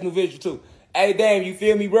check out this new visual, too. Hey, Dame, you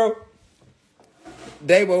feel me, bro?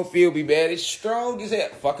 Damo feel me, man. It's strong as hell.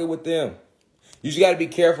 Fucking with them. You just got to be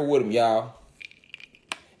careful with them, y'all.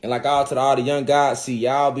 And like all the young guys, see,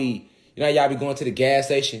 y'all be going to the gas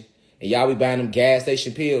station and y'all be buying them gas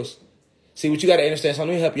station pills. See, what you got to understand, so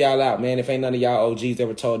let me help y'all out, man. If ain't none of y'all OGs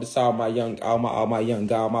ever told, this is all my young guys,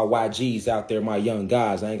 my YGs out there, my young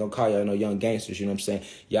guys. I ain't gonna call y'all no young gangsters, you know what I'm saying?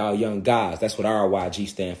 Y'all young guys. That's what our YG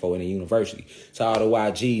stand for in the university. To all the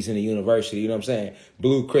YGs in the university, you know what I'm saying?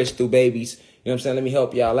 Blue crystal babies, you know what I'm saying? Let me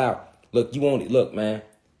help y'all out. Look, look, man.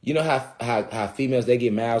 You know how females, they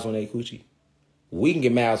get miles on their coochie? We can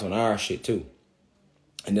get miles on our shit, too.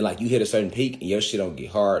 And then, like, you hit a certain peak and your shit don't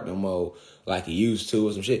get hard no more like it used to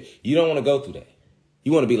or some shit. You don't want to go through that.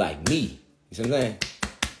 You want to be like me. You see what I'm saying?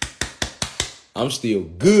 I'm still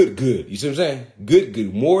good. You see what I'm saying?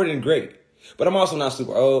 Good. More than great. But I'm also not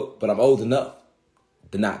super old, but I'm old enough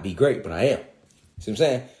to not be great, but I am. See what I'm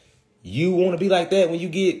saying? You want to be like that when you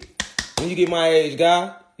get my age,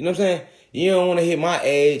 guy. You know what I'm saying? You don't want to hit my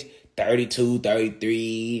age, 32,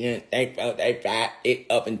 33, 34, 35,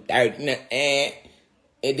 up in 30,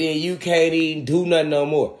 and then you can't even do nothing no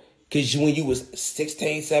more. Because when you was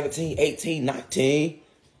 16, 17, 18, 19,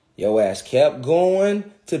 your ass kept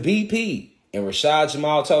going to BP. And Rashad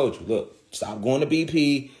Jamal told you, look, stop going to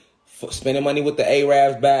BP, spending money with the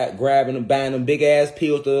Arabs back, grabbing them, buying them big-ass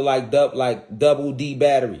pills to like double D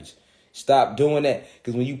batteries. Stop doing that.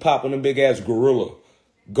 Because when you pop on them big-ass Gorilla,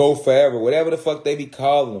 Go Forever, whatever the fuck they be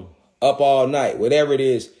calling them, Up All Night, whatever it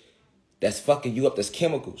is, that's fucking you up. That's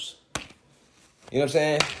chemicals. You know what I'm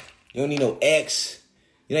saying? You don't need no X.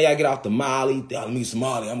 You know, y'all get off the Molly. Let me get some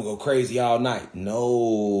Molly. I'm going to go crazy all night.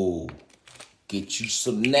 No. Get you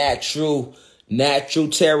some natural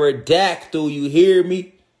pterodactyl. You hear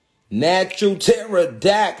me? Natural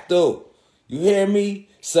pterodactyl. You hear me?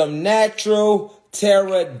 Some natural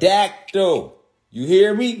pterodactyl. You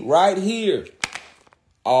hear me? Right here.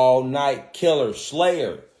 All night killer.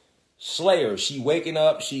 Slayer. She waking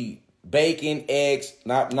up. She baking eggs.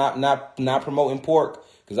 Not promoting pork.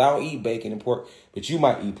 Because I don't eat bacon and pork. But you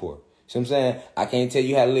might eat pork. See what I'm saying? I can't tell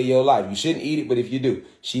you how to live your life. You shouldn't eat it, but if you do,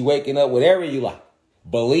 she waking up whatever you like.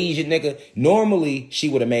 Believe you, nigga. Normally, she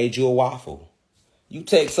would have made you a waffle. You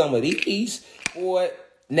take some of these, boy,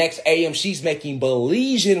 next AM, she's making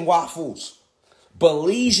Belizean waffles.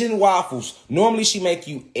 Belizean waffles. Normally, she make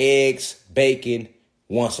you eggs, bacon,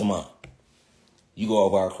 once a month. You go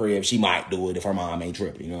over her crib, she might do it if her mom ain't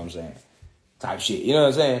tripping, you know what I'm saying? Type shit, you know what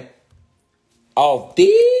I'm saying? All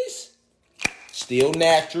these, still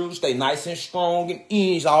natural, stay nice and strong and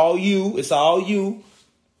it's all you.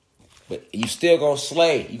 But you still gonna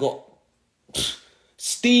slay. You go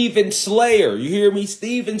Steven Slayer. You hear me?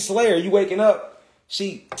 Steven Slayer. You waking up.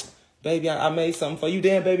 She Baby, I made something for you.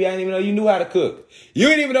 Damn, baby, I didn't even know you knew how to cook. You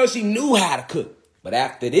didn't even know she knew how to cook. But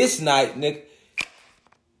after this night, nigga,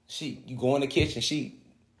 you go in the kitchen,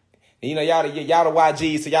 you know, y'all the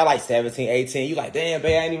YGs, so y'all like 17, 18. You like, damn,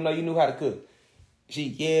 baby, I didn't even know you knew how to cook.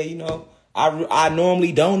 Yeah, you know, I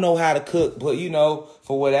normally don't know how to cook, but, you know,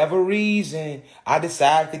 for whatever reason, I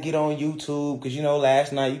decided to get on YouTube because, you know,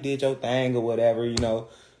 last night you did your thing or whatever, you know.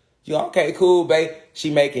 You okay, cool, babe.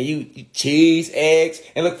 She making you cheese, eggs,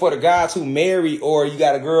 and look for the guys who marry or you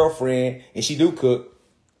got a girlfriend and she do cook.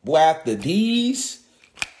 Boy, after these,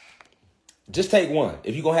 just take one.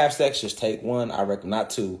 If you're going to have sex, just take one. I reckon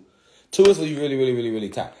not two. Two is really, really, really, really, really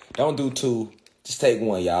tight. Don't do two. Just take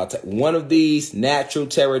one, y'all. Take one of these natural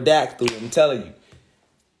pterodactyls. I'm telling you.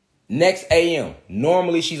 Next AM,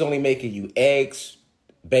 normally she's only making you eggs,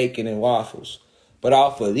 bacon, and waffles. But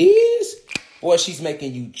off of these, boy, she's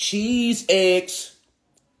making you cheese, eggs.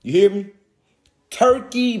 You hear me?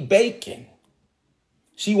 Turkey, bacon.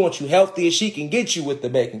 She wants you healthy as she can get you with the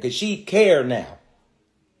bacon because she care now.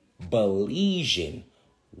 Belizean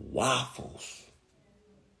waffles.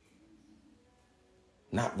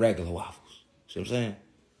 Not regular waffles. See what I'm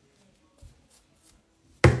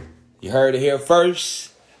saying? You heard it here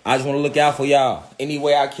first. I just want to look out for y'all any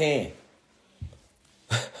way I can.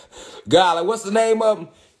 God, like, what's the name of them?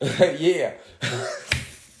 Yeah.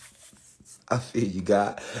 I feel you,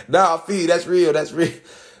 God. No, I feel you. That's real. That's real.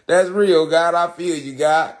 That's real, God. I feel you,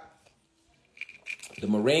 God. The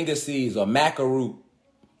moringa seeds or maca root.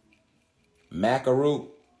 Maca root.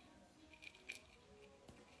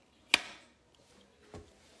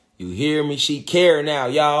 You hear me? She care now,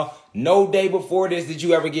 y'all. No day before this did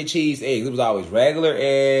you ever get cheese eggs. It was always regular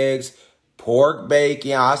eggs, pork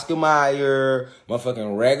bacon, Oscar Mayer,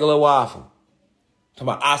 motherfucking regular waffle. I'm talking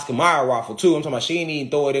about Oscar Mayer waffle, too. I'm talking about she ain't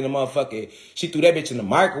even throw it in the motherfucking... She threw that bitch in the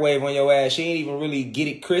microwave on your ass. She ain't even really get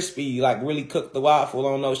it crispy, like really cook the waffle.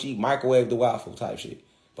 I don't know. She microwaved the waffle type shit.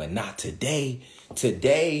 But not today.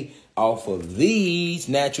 Today, off of these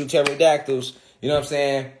natural pterodactyls, you know what I'm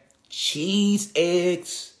saying? Cheese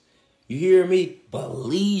eggs. You hear me?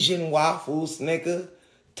 Belizean waffles, nigga.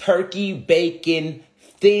 Turkey bacon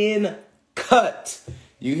thin cut.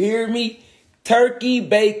 You hear me? Turkey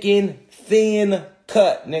bacon thin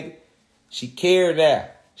cut, nigga. She cared now.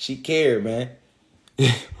 She cared, man.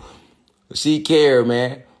 She cared,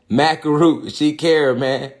 man. Macaroon. She cared,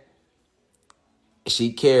 man.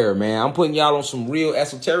 She cared, man. I'm putting y'all on some real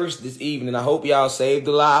esoterics this evening. I hope y'all saved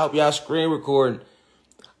a lot. I hope y'all screen recording.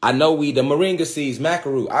 I know the moringa seeds,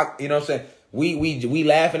 macaroon. You know what I'm saying? We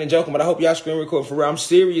laughing and joking, but I hope y'all screen record for real. I'm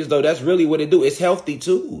serious though. That's really what it do. It's healthy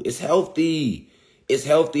too. It's healthy. It's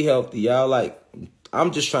healthy, y'all. Like, I'm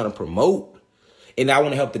just trying to promote. And I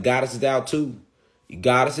want to help the goddesses out too. You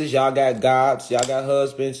goddesses, y'all got gods, y'all got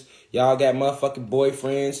husbands, y'all got motherfucking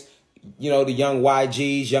boyfriends. You know, the young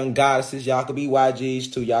YGs, young goddesses. Y'all could be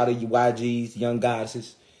YGs too. Y'all the YGs, young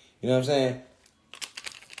goddesses. You know what I'm saying?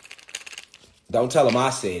 Don't tell him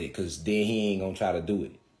I said it, because then he ain't going to try to do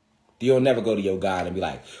it. You'll never go to your God and be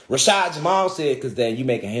like, Rashad Jamal said, because then you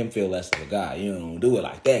making him feel less of a God. You don't do it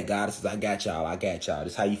like that, goddesses. I got y'all. I got y'all.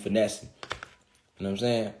 This is how you finesse him. You know what I'm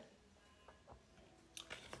saying?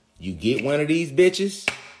 You get one of these bitches.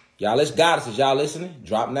 Y'all, let's goddesses. Y'all listening?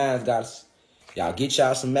 Drop nines, goddesses. Y'all get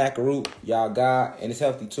y'all some macaroon. Y'all God, and it's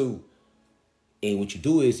healthy too. And what you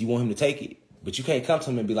do is you want him to take it. But you can't come to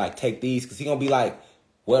him and be like, take these, because he going to be like,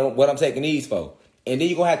 what I'm taking these for? And then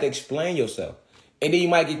you're going to have to explain yourself. And then you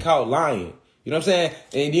might get caught lying. You know what I'm saying?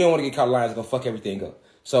 And you don't want to get caught lying. It's going to fuck everything up.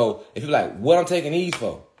 So if you're like, what I'm taking these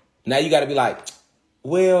for? Now you got to be like,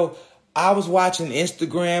 well, I was watching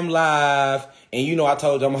Instagram Live. And you know I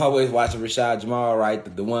told you I'm always watching Rashad Jamal,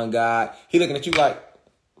 right? The one guy. He looking at you like,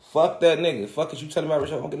 fuck that nigga. Fuck is you telling about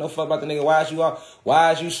Rashad? I don't give no fuck about the nigga.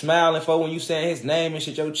 Why is you smiling for when you saying his name and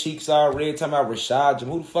shit? Your cheeks all red talking about Rashad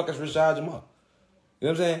Jamal. Who the fuck is Rashad Jamal? You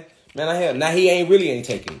know what I'm saying? Man, now he ain't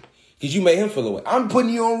taking it. Because you made him feel away. I'm putting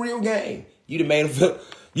you on real game. You done made him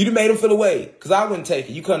feel away. Because I wouldn't take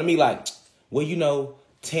it. You come to me like, well, you know,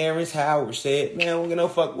 Terrence Howard said. Man, I don't give no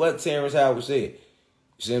fuck what Terrence Howard said.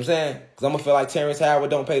 You see what I'm saying? Because I'm going to feel like Terrence Howard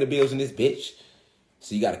don't pay the bills in this bitch.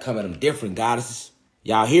 So you got to come at them different, goddesses.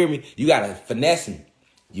 Y'all hear me? You got to finesse him.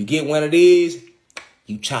 You get one of these,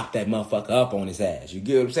 you chop that motherfucker up on his ass. You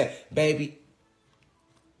get what I'm saying? Baby.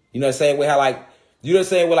 You know what I'm saying? With how like, you know what I'm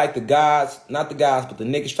saying? With like the guys, not the guys, but the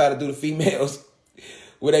niggas try to do the females.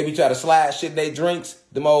 Where they be trying to slide shit in they drinks.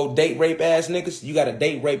 Them old date rape ass niggas. You got to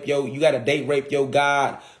date rape your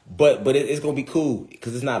God. But it's going to be cool.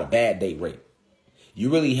 Because it's not a bad date rape.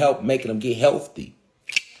 You really help making them get healthy.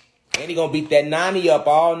 And he going to beat that nanny up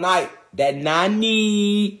all night. That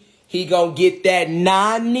nanny. He gonna get that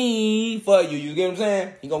nani for you. You get what I'm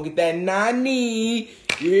saying? He gonna get that nani.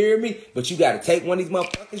 You hear me? But you gotta take one of these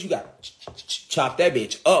motherfuckers. You gotta chop that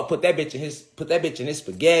bitch up. Put that bitch in his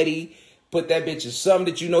spaghetti. Put that bitch in something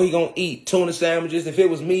that you know he gonna eat. Tuna sandwiches. If it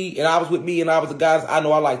was me and I was with me and I was the guys, I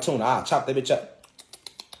know I like tuna. I'll chop that bitch up.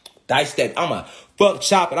 Dice that. I'ma fuck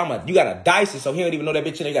chop it. You gotta dice it so he don't even know that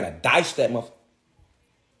bitch in there. You gotta dice that motherfucker.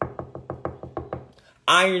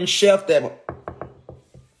 Iron Chef that motherfucker.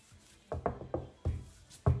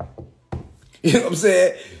 You know what I'm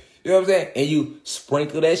saying? You know what I'm saying? And you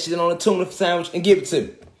sprinkle that shit on a tuna sandwich and give it to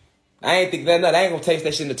me. I ain't thinking that nothing. I ain't gonna taste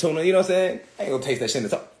that shit in the tuna. You know what I'm saying? I ain't gonna taste that shit in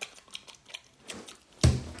the tuna.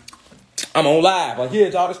 I'm on live. Like, yeah,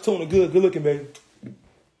 y'all, this tuna good. Good looking, baby.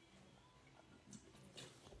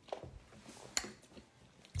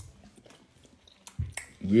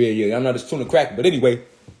 Yeah. I'm not this tuna cracker. But anyway.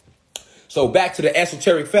 So back to the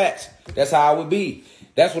esoteric facts. That's how I would be.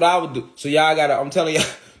 That's what I would do. So y'all gotta, I'm telling y'all.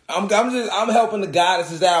 I'm helping the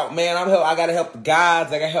goddesses out, man. I gotta help the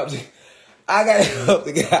gods. I gotta help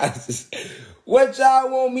the goddesses. What y'all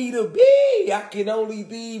want me to be? I can only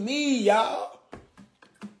be me, y'all.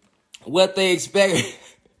 What they expect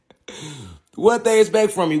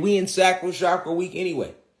from me. We in Sacral Chakra Week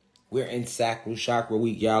anyway. We're in Sacral Chakra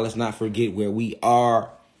Week, y'all. Let's not forget where we are.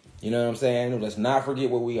 You know what I'm saying? Let's not forget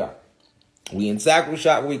where we are. We in Sacral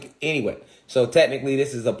Chakra Week anyway. So technically,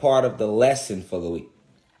 this is a part of the lesson for the week.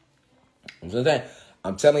 You know what I'm saying?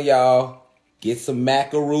 I'm telling y'all, get some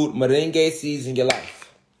macaroon merengue seeds in your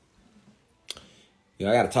life. You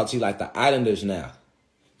know, I got to talk to you like the Islanders now.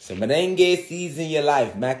 Some merengue seeds in your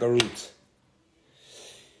life, macaroons.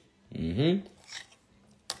 You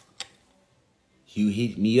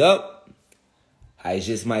hit me up. I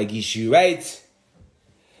just might get you right.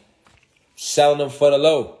 Selling them for the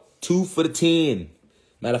low. 2 for the 10.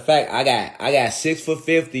 Matter of fact, I got 6 for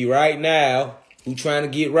 50 right now. Who trying to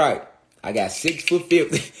get right? I got 6 for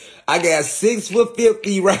 50. I got 6 for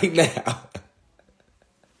 50 right now.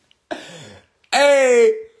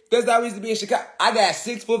 Hey, that's how we used to be in Chicago. I got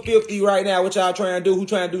 6 for 50 right now. What y'all trying to do? Who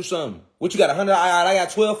trying to do something? What you got? 100? All right, I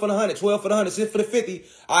got 12 for the 100. 12 for the 100. 6 for the 50.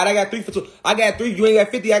 All right, I got 3 for 2. I got 3. You ain't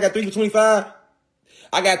got 50. I got 3 for 25.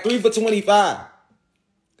 I got 3 for 25.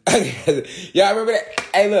 Y'all remember that?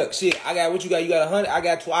 Hey, look, shit. I got what you got? You got 100. I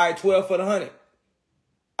got 12 for the 100.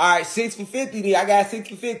 All right, 6 for 50. Then I got 6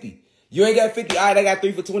 for 50. You ain't got 50. All right, I got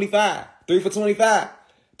 3 for 25. 3 for 25.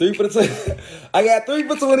 3 for the 20. I got 3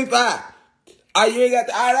 for 25. All right, you ain't got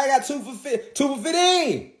the. All right, I got 2 for 15. 2 for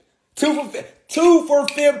 15. 2 for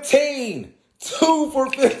 15. 2 for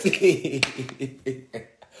 15.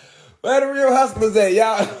 Where the real hustlers at?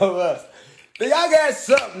 Y'all know us. Y'all got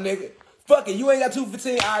something, nigga. Fuck it. You ain't got 2 for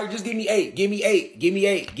 10. All right, just give me 8. Give me 8. Give me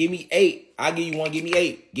 8. Give me 8. I'll give you 1. Give me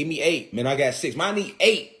 8. Give me 8. Man, I got 6. Man, I need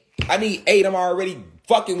 8. I need 8. I'm already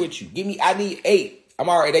fucking with you. I need 8. I'm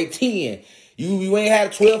already 10. You ain't had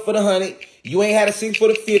a 12 for the 100. You ain't had a 6 for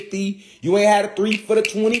the 50. You ain't had a 3 for the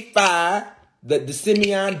 25. The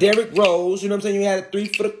Simeon Derrick Rose. You know what I'm saying? You ain't had a 3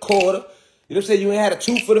 for the quarter. You know what I'm saying? You ain't had a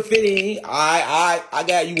 2 for the 15. I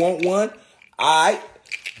got you. Want 1? All right.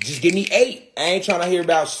 Just give me 8. I ain't trying to hear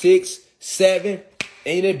about 6, 7.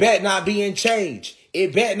 And it better not be in change.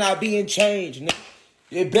 It better not be in change, nigga.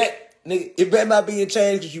 It better not be in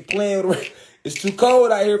change because you playing with it. It's too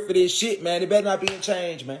cold out here for this shit, man. It better not be in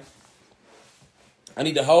change, man. I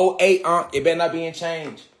need the whole 8 It better not be in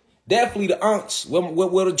change. Definitely the unks.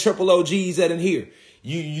 Where the triple OGs at in here?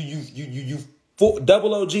 You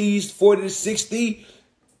double OGs 40 to 60.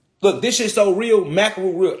 Look, this shit's so real,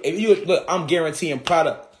 mackerel real. If you look, I'm guaranteeing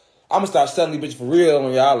product. I'm gonna start selling these bitches for real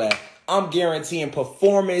on y'all ass. I'm guaranteeing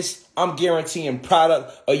performance. I'm guaranteeing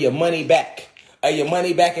product or your money back. Or your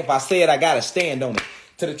money back if I say it, I gotta stand on it.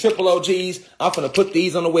 To the triple OGs, I'm finna put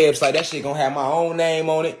these on the website. That shit gonna have my own name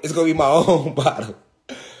on it. It's gonna be my own bottle.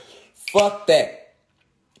 Fuck that.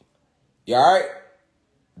 You alright?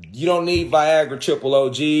 You don't need Viagra triple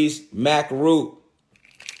OGs. Mac Root.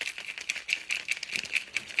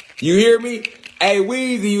 You hear me? Hey,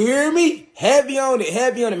 Weezy, you hear me? Heavy on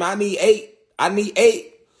it. Man. I need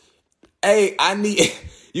 8. Hey,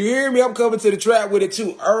 you hear me? I'm coming to the trap with it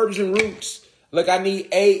too. Herbs and roots. Look, I need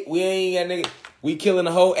 8. We ain't got nigga. We killing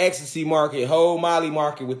the whole ecstasy market, whole Molly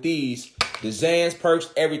market with these. The Zans, perks,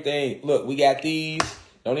 everything. Look, we got these.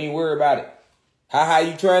 Don't even worry about it. How high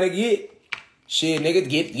you trying to get? Shit, nigga,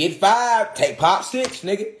 get 5. Take pop 6,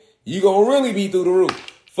 nigga. You gonna really be through the roof.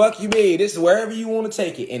 Fuck you, mean. This is wherever you want to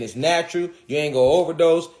take it. And it's natural. You ain't gonna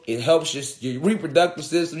overdose. It helps your reproductive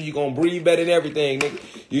system. You gonna breathe better than everything,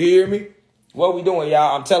 nigga. You hear me? What we doing,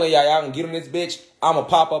 y'all? I'm telling y'all can get on this bitch. I'm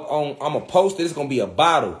gonna post it. It's gonna be a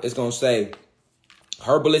bottle. It's gonna say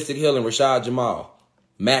Herbalistic Healing, Rashad Jamal.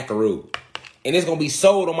 Macaroon. And it's going to be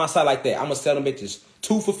sold on my site like that. I'm going to sell them bitches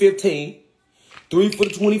 2 for 15, 3 for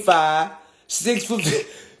the 25, 6 for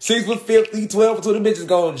 50, 12 for 2. Them bitches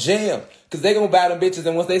going to jam. Because they going to buy them bitches.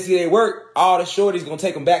 And once they see they work, all the shorties going to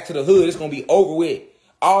take them back to the hood. It's going to be over with.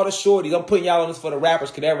 All the shorties. I'm putting y'all on this for the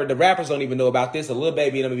rappers. Because the rappers don't even know about this. A little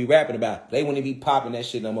baby and them be rapping about it. They wouldn't even be popping that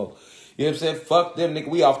shit no more. You know what I'm saying? Fuck them, nigga.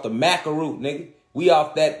 We off the macaroon, nigga. We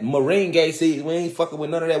off that merengue seeds. We ain't fucking with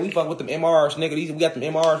none of that. We fucking with them MRs, nigga. We got them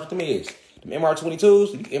MRs. What them is? Them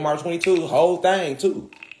MR22s. MR22s. Whole thing,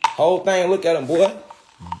 too. Whole thing. Look at them, boy.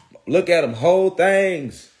 Look at them. Whole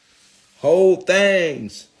things. Whole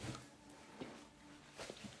things.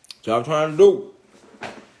 That's what I'm trying to do.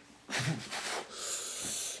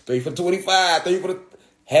 3 for 25. 3 for the...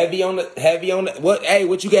 Heavy on the... What? Hey,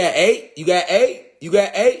 what you got? 8? You got 8? You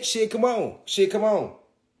got 8? Shit, come on. Shit, come on.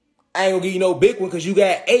 I ain't gonna give you no big one because you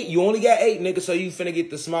got 8. You only got 8, nigga, so you finna get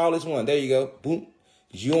the smallest one. There you go. Boom.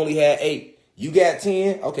 Because you only had 8. You got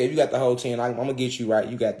 10. Okay, if you got the whole 10, I'm gonna get you right.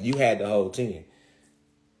 You had the whole 10.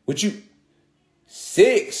 What you...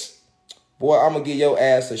 6. Boy, I'm gonna give your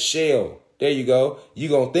ass a shell. There you go. You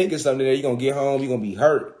gonna think of something there. You gonna get home. You gonna be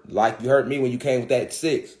hurt. Like you hurt me when you came with that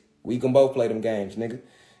 6. We can both play them games, nigga.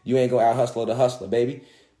 You ain't gonna out-hustle the hustler, baby.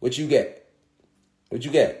 What you got? What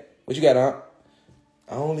you got? What you got, huh?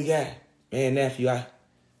 I only got, man, nephew, I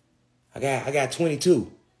got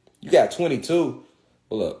 22. You got 22.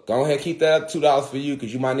 Well, look, go ahead, keep that up $2 for you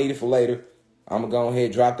because you might need it for later. I'm going to go ahead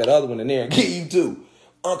and drop that other one in there and get you 2.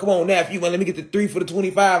 Oh, come on, nephew, let me get the 3 for the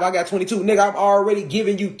 25. I got 22. Nigga, I'm already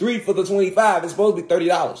giving you 3 for the 25. It's supposed to be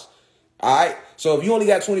 $30. All right? So if you only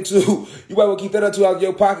got 22, you might want to keep that up $2 out of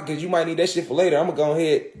your pocket because you might need that shit for later. I'm going to go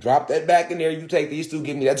ahead, drop that back in there. You take these 2,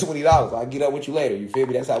 give me that $20. I'll get up with you later. You feel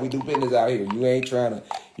me? That's how we do business out here. You ain't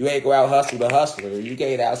go out hustle the hustler. You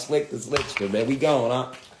can't out slick the slickster, man. We gone,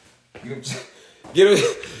 huh? Get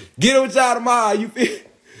him with y'all tomorrow. You feel?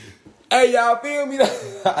 Hey, y'all feel me?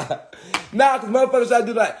 Nah, because motherfuckers try to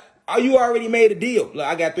do like, oh, you already made a deal. Look,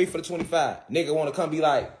 I got 3 for the 25. Nigga want to come be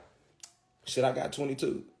like, shit, I got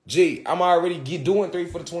 22. Gee, I'm already doing 3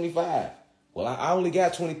 for the 25. Well, I only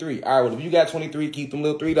got 23. All right, well, if you got 23, keep them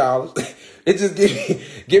little $3. It just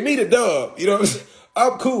give me the dub. You know what I'm saying?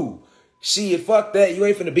 I'm cool. Shit, fuck that. You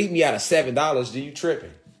ain't finna beat me out of $7. You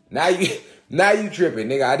tripping. Now you tripping,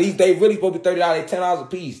 nigga. They really supposed to be $30. They $10 a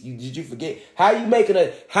piece. Did you forget? How you making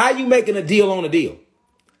a deal on a deal?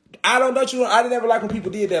 I didn't ever like when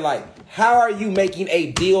people did that. Like, how are you making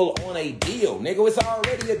a deal on a deal? Nigga, it's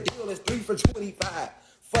already a deal. It's 3 for 25.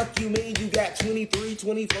 Fuck you mean you got 23,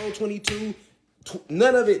 24, 22,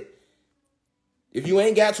 none of it. If you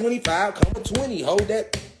ain't got 25, come with 20. Hold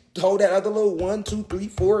that other little 1, 2, 3,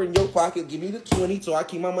 4 in your pocket. Give me the 20 so I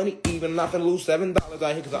keep my money even. I'm not gonna lose $7 out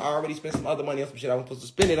here because I already spent some other money on some shit I was supposed to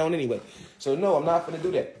spend it on anyway. So no, I'm not gonna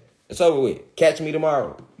do that. It's over with. Catch me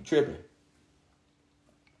tomorrow. You tripping.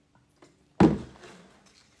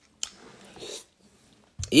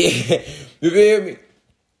 Yeah, you feel me?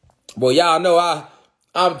 Boy, y'all know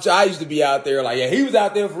I used to be out there like, yeah, he was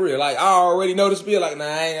out there for real. Like, I already know the spiel. Like,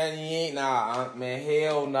 nah, man,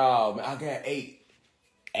 hell no. Man, I got 8.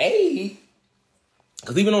 8?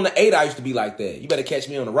 Because even on the 8, I used to be like that. You better catch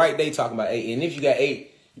me on the right day talking about 8. And if you got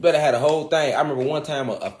 8, you better have the whole thing. I remember one time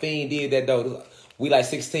a fiend did that, though. We like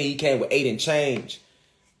 16. He came with 8 and change.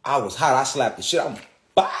 I was hot. I slapped the shit out.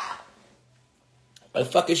 Bah! What the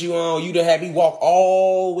fuck is you on? You done had me walk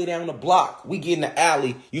all the way down the block. We get in the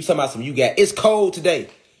alley. You talking about some you got. It's cold today.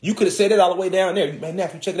 You could have said it all the way down there. Man,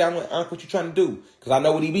 nephew, check it out. Uncle, what you trying to do? Because I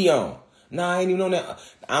know what he be on. Nah, I ain't even on that.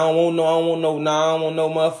 I don't want no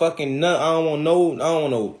motherfucking none. I don't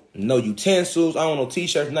want no utensils. I don't want no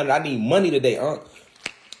t-shirts, nothing. I need money today, Unc.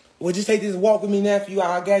 Well, just take this walk with me, nephew.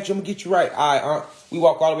 I got you. I'm going to get you right. All right, Unc. We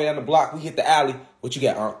walk all the way down the block. We hit the alley. What you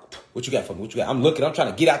got, Unc? What you got for me? What you got? I'm looking. I'm trying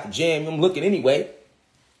to get out the gym. I'm looking anyway.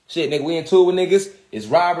 Shit, nigga, we in tour with niggas. It's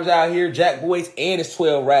robbers out here, jack boys, and it's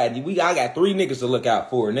 12 riding. I got 3 niggas to look out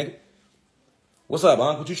for, nigga. What's up,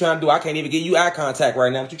 Unc? What you trying to do? I can't even get you eye contact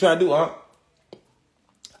right now. What you trying to do, Unc?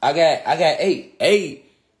 I got 8. 8.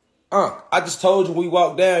 Unc, I just told you when we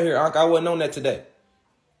walked down here, Unc, I wasn't on that today.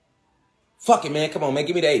 Fuck it, man. Come on, man.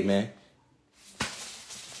 Give me the 8, man.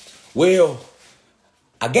 Well,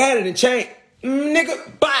 I got it and change.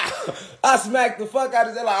 Nigga, bye. I smacked the fuck out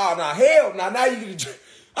of that. Like, oh, nah, hell nah. Now you can...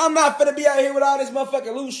 I'm not finna be out here with all this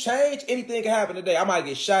motherfucking loose change. Anything can happen today. I might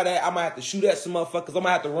get shot at. I might have to shoot at some motherfuckers. I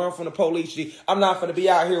might have to run from the police. I'm not finna be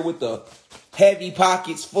out here with the heavy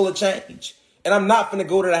pockets full of change. And I'm not finna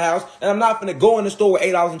go to the house. And I'm not finna go in the store with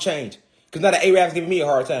 $8 in change. Because now the Arabs giving me a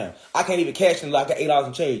hard time. I can't even cash in like I got $8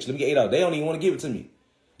 in change. Let me get $8. They don't even want to give it to me.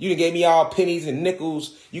 You done gave me all pennies and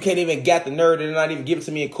nickels. You can't even got the nerve to not even give it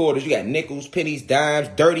to me in quarters. You got nickels, pennies, dimes,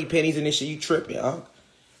 dirty pennies and this shit. You tripping, huh?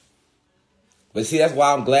 But see, that's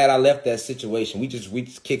why I'm glad I left that situation. We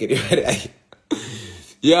just kick it.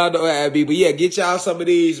 Y'all know how it be. But yeah, get y'all some of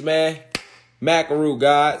these, man. Macaroon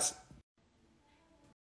gods.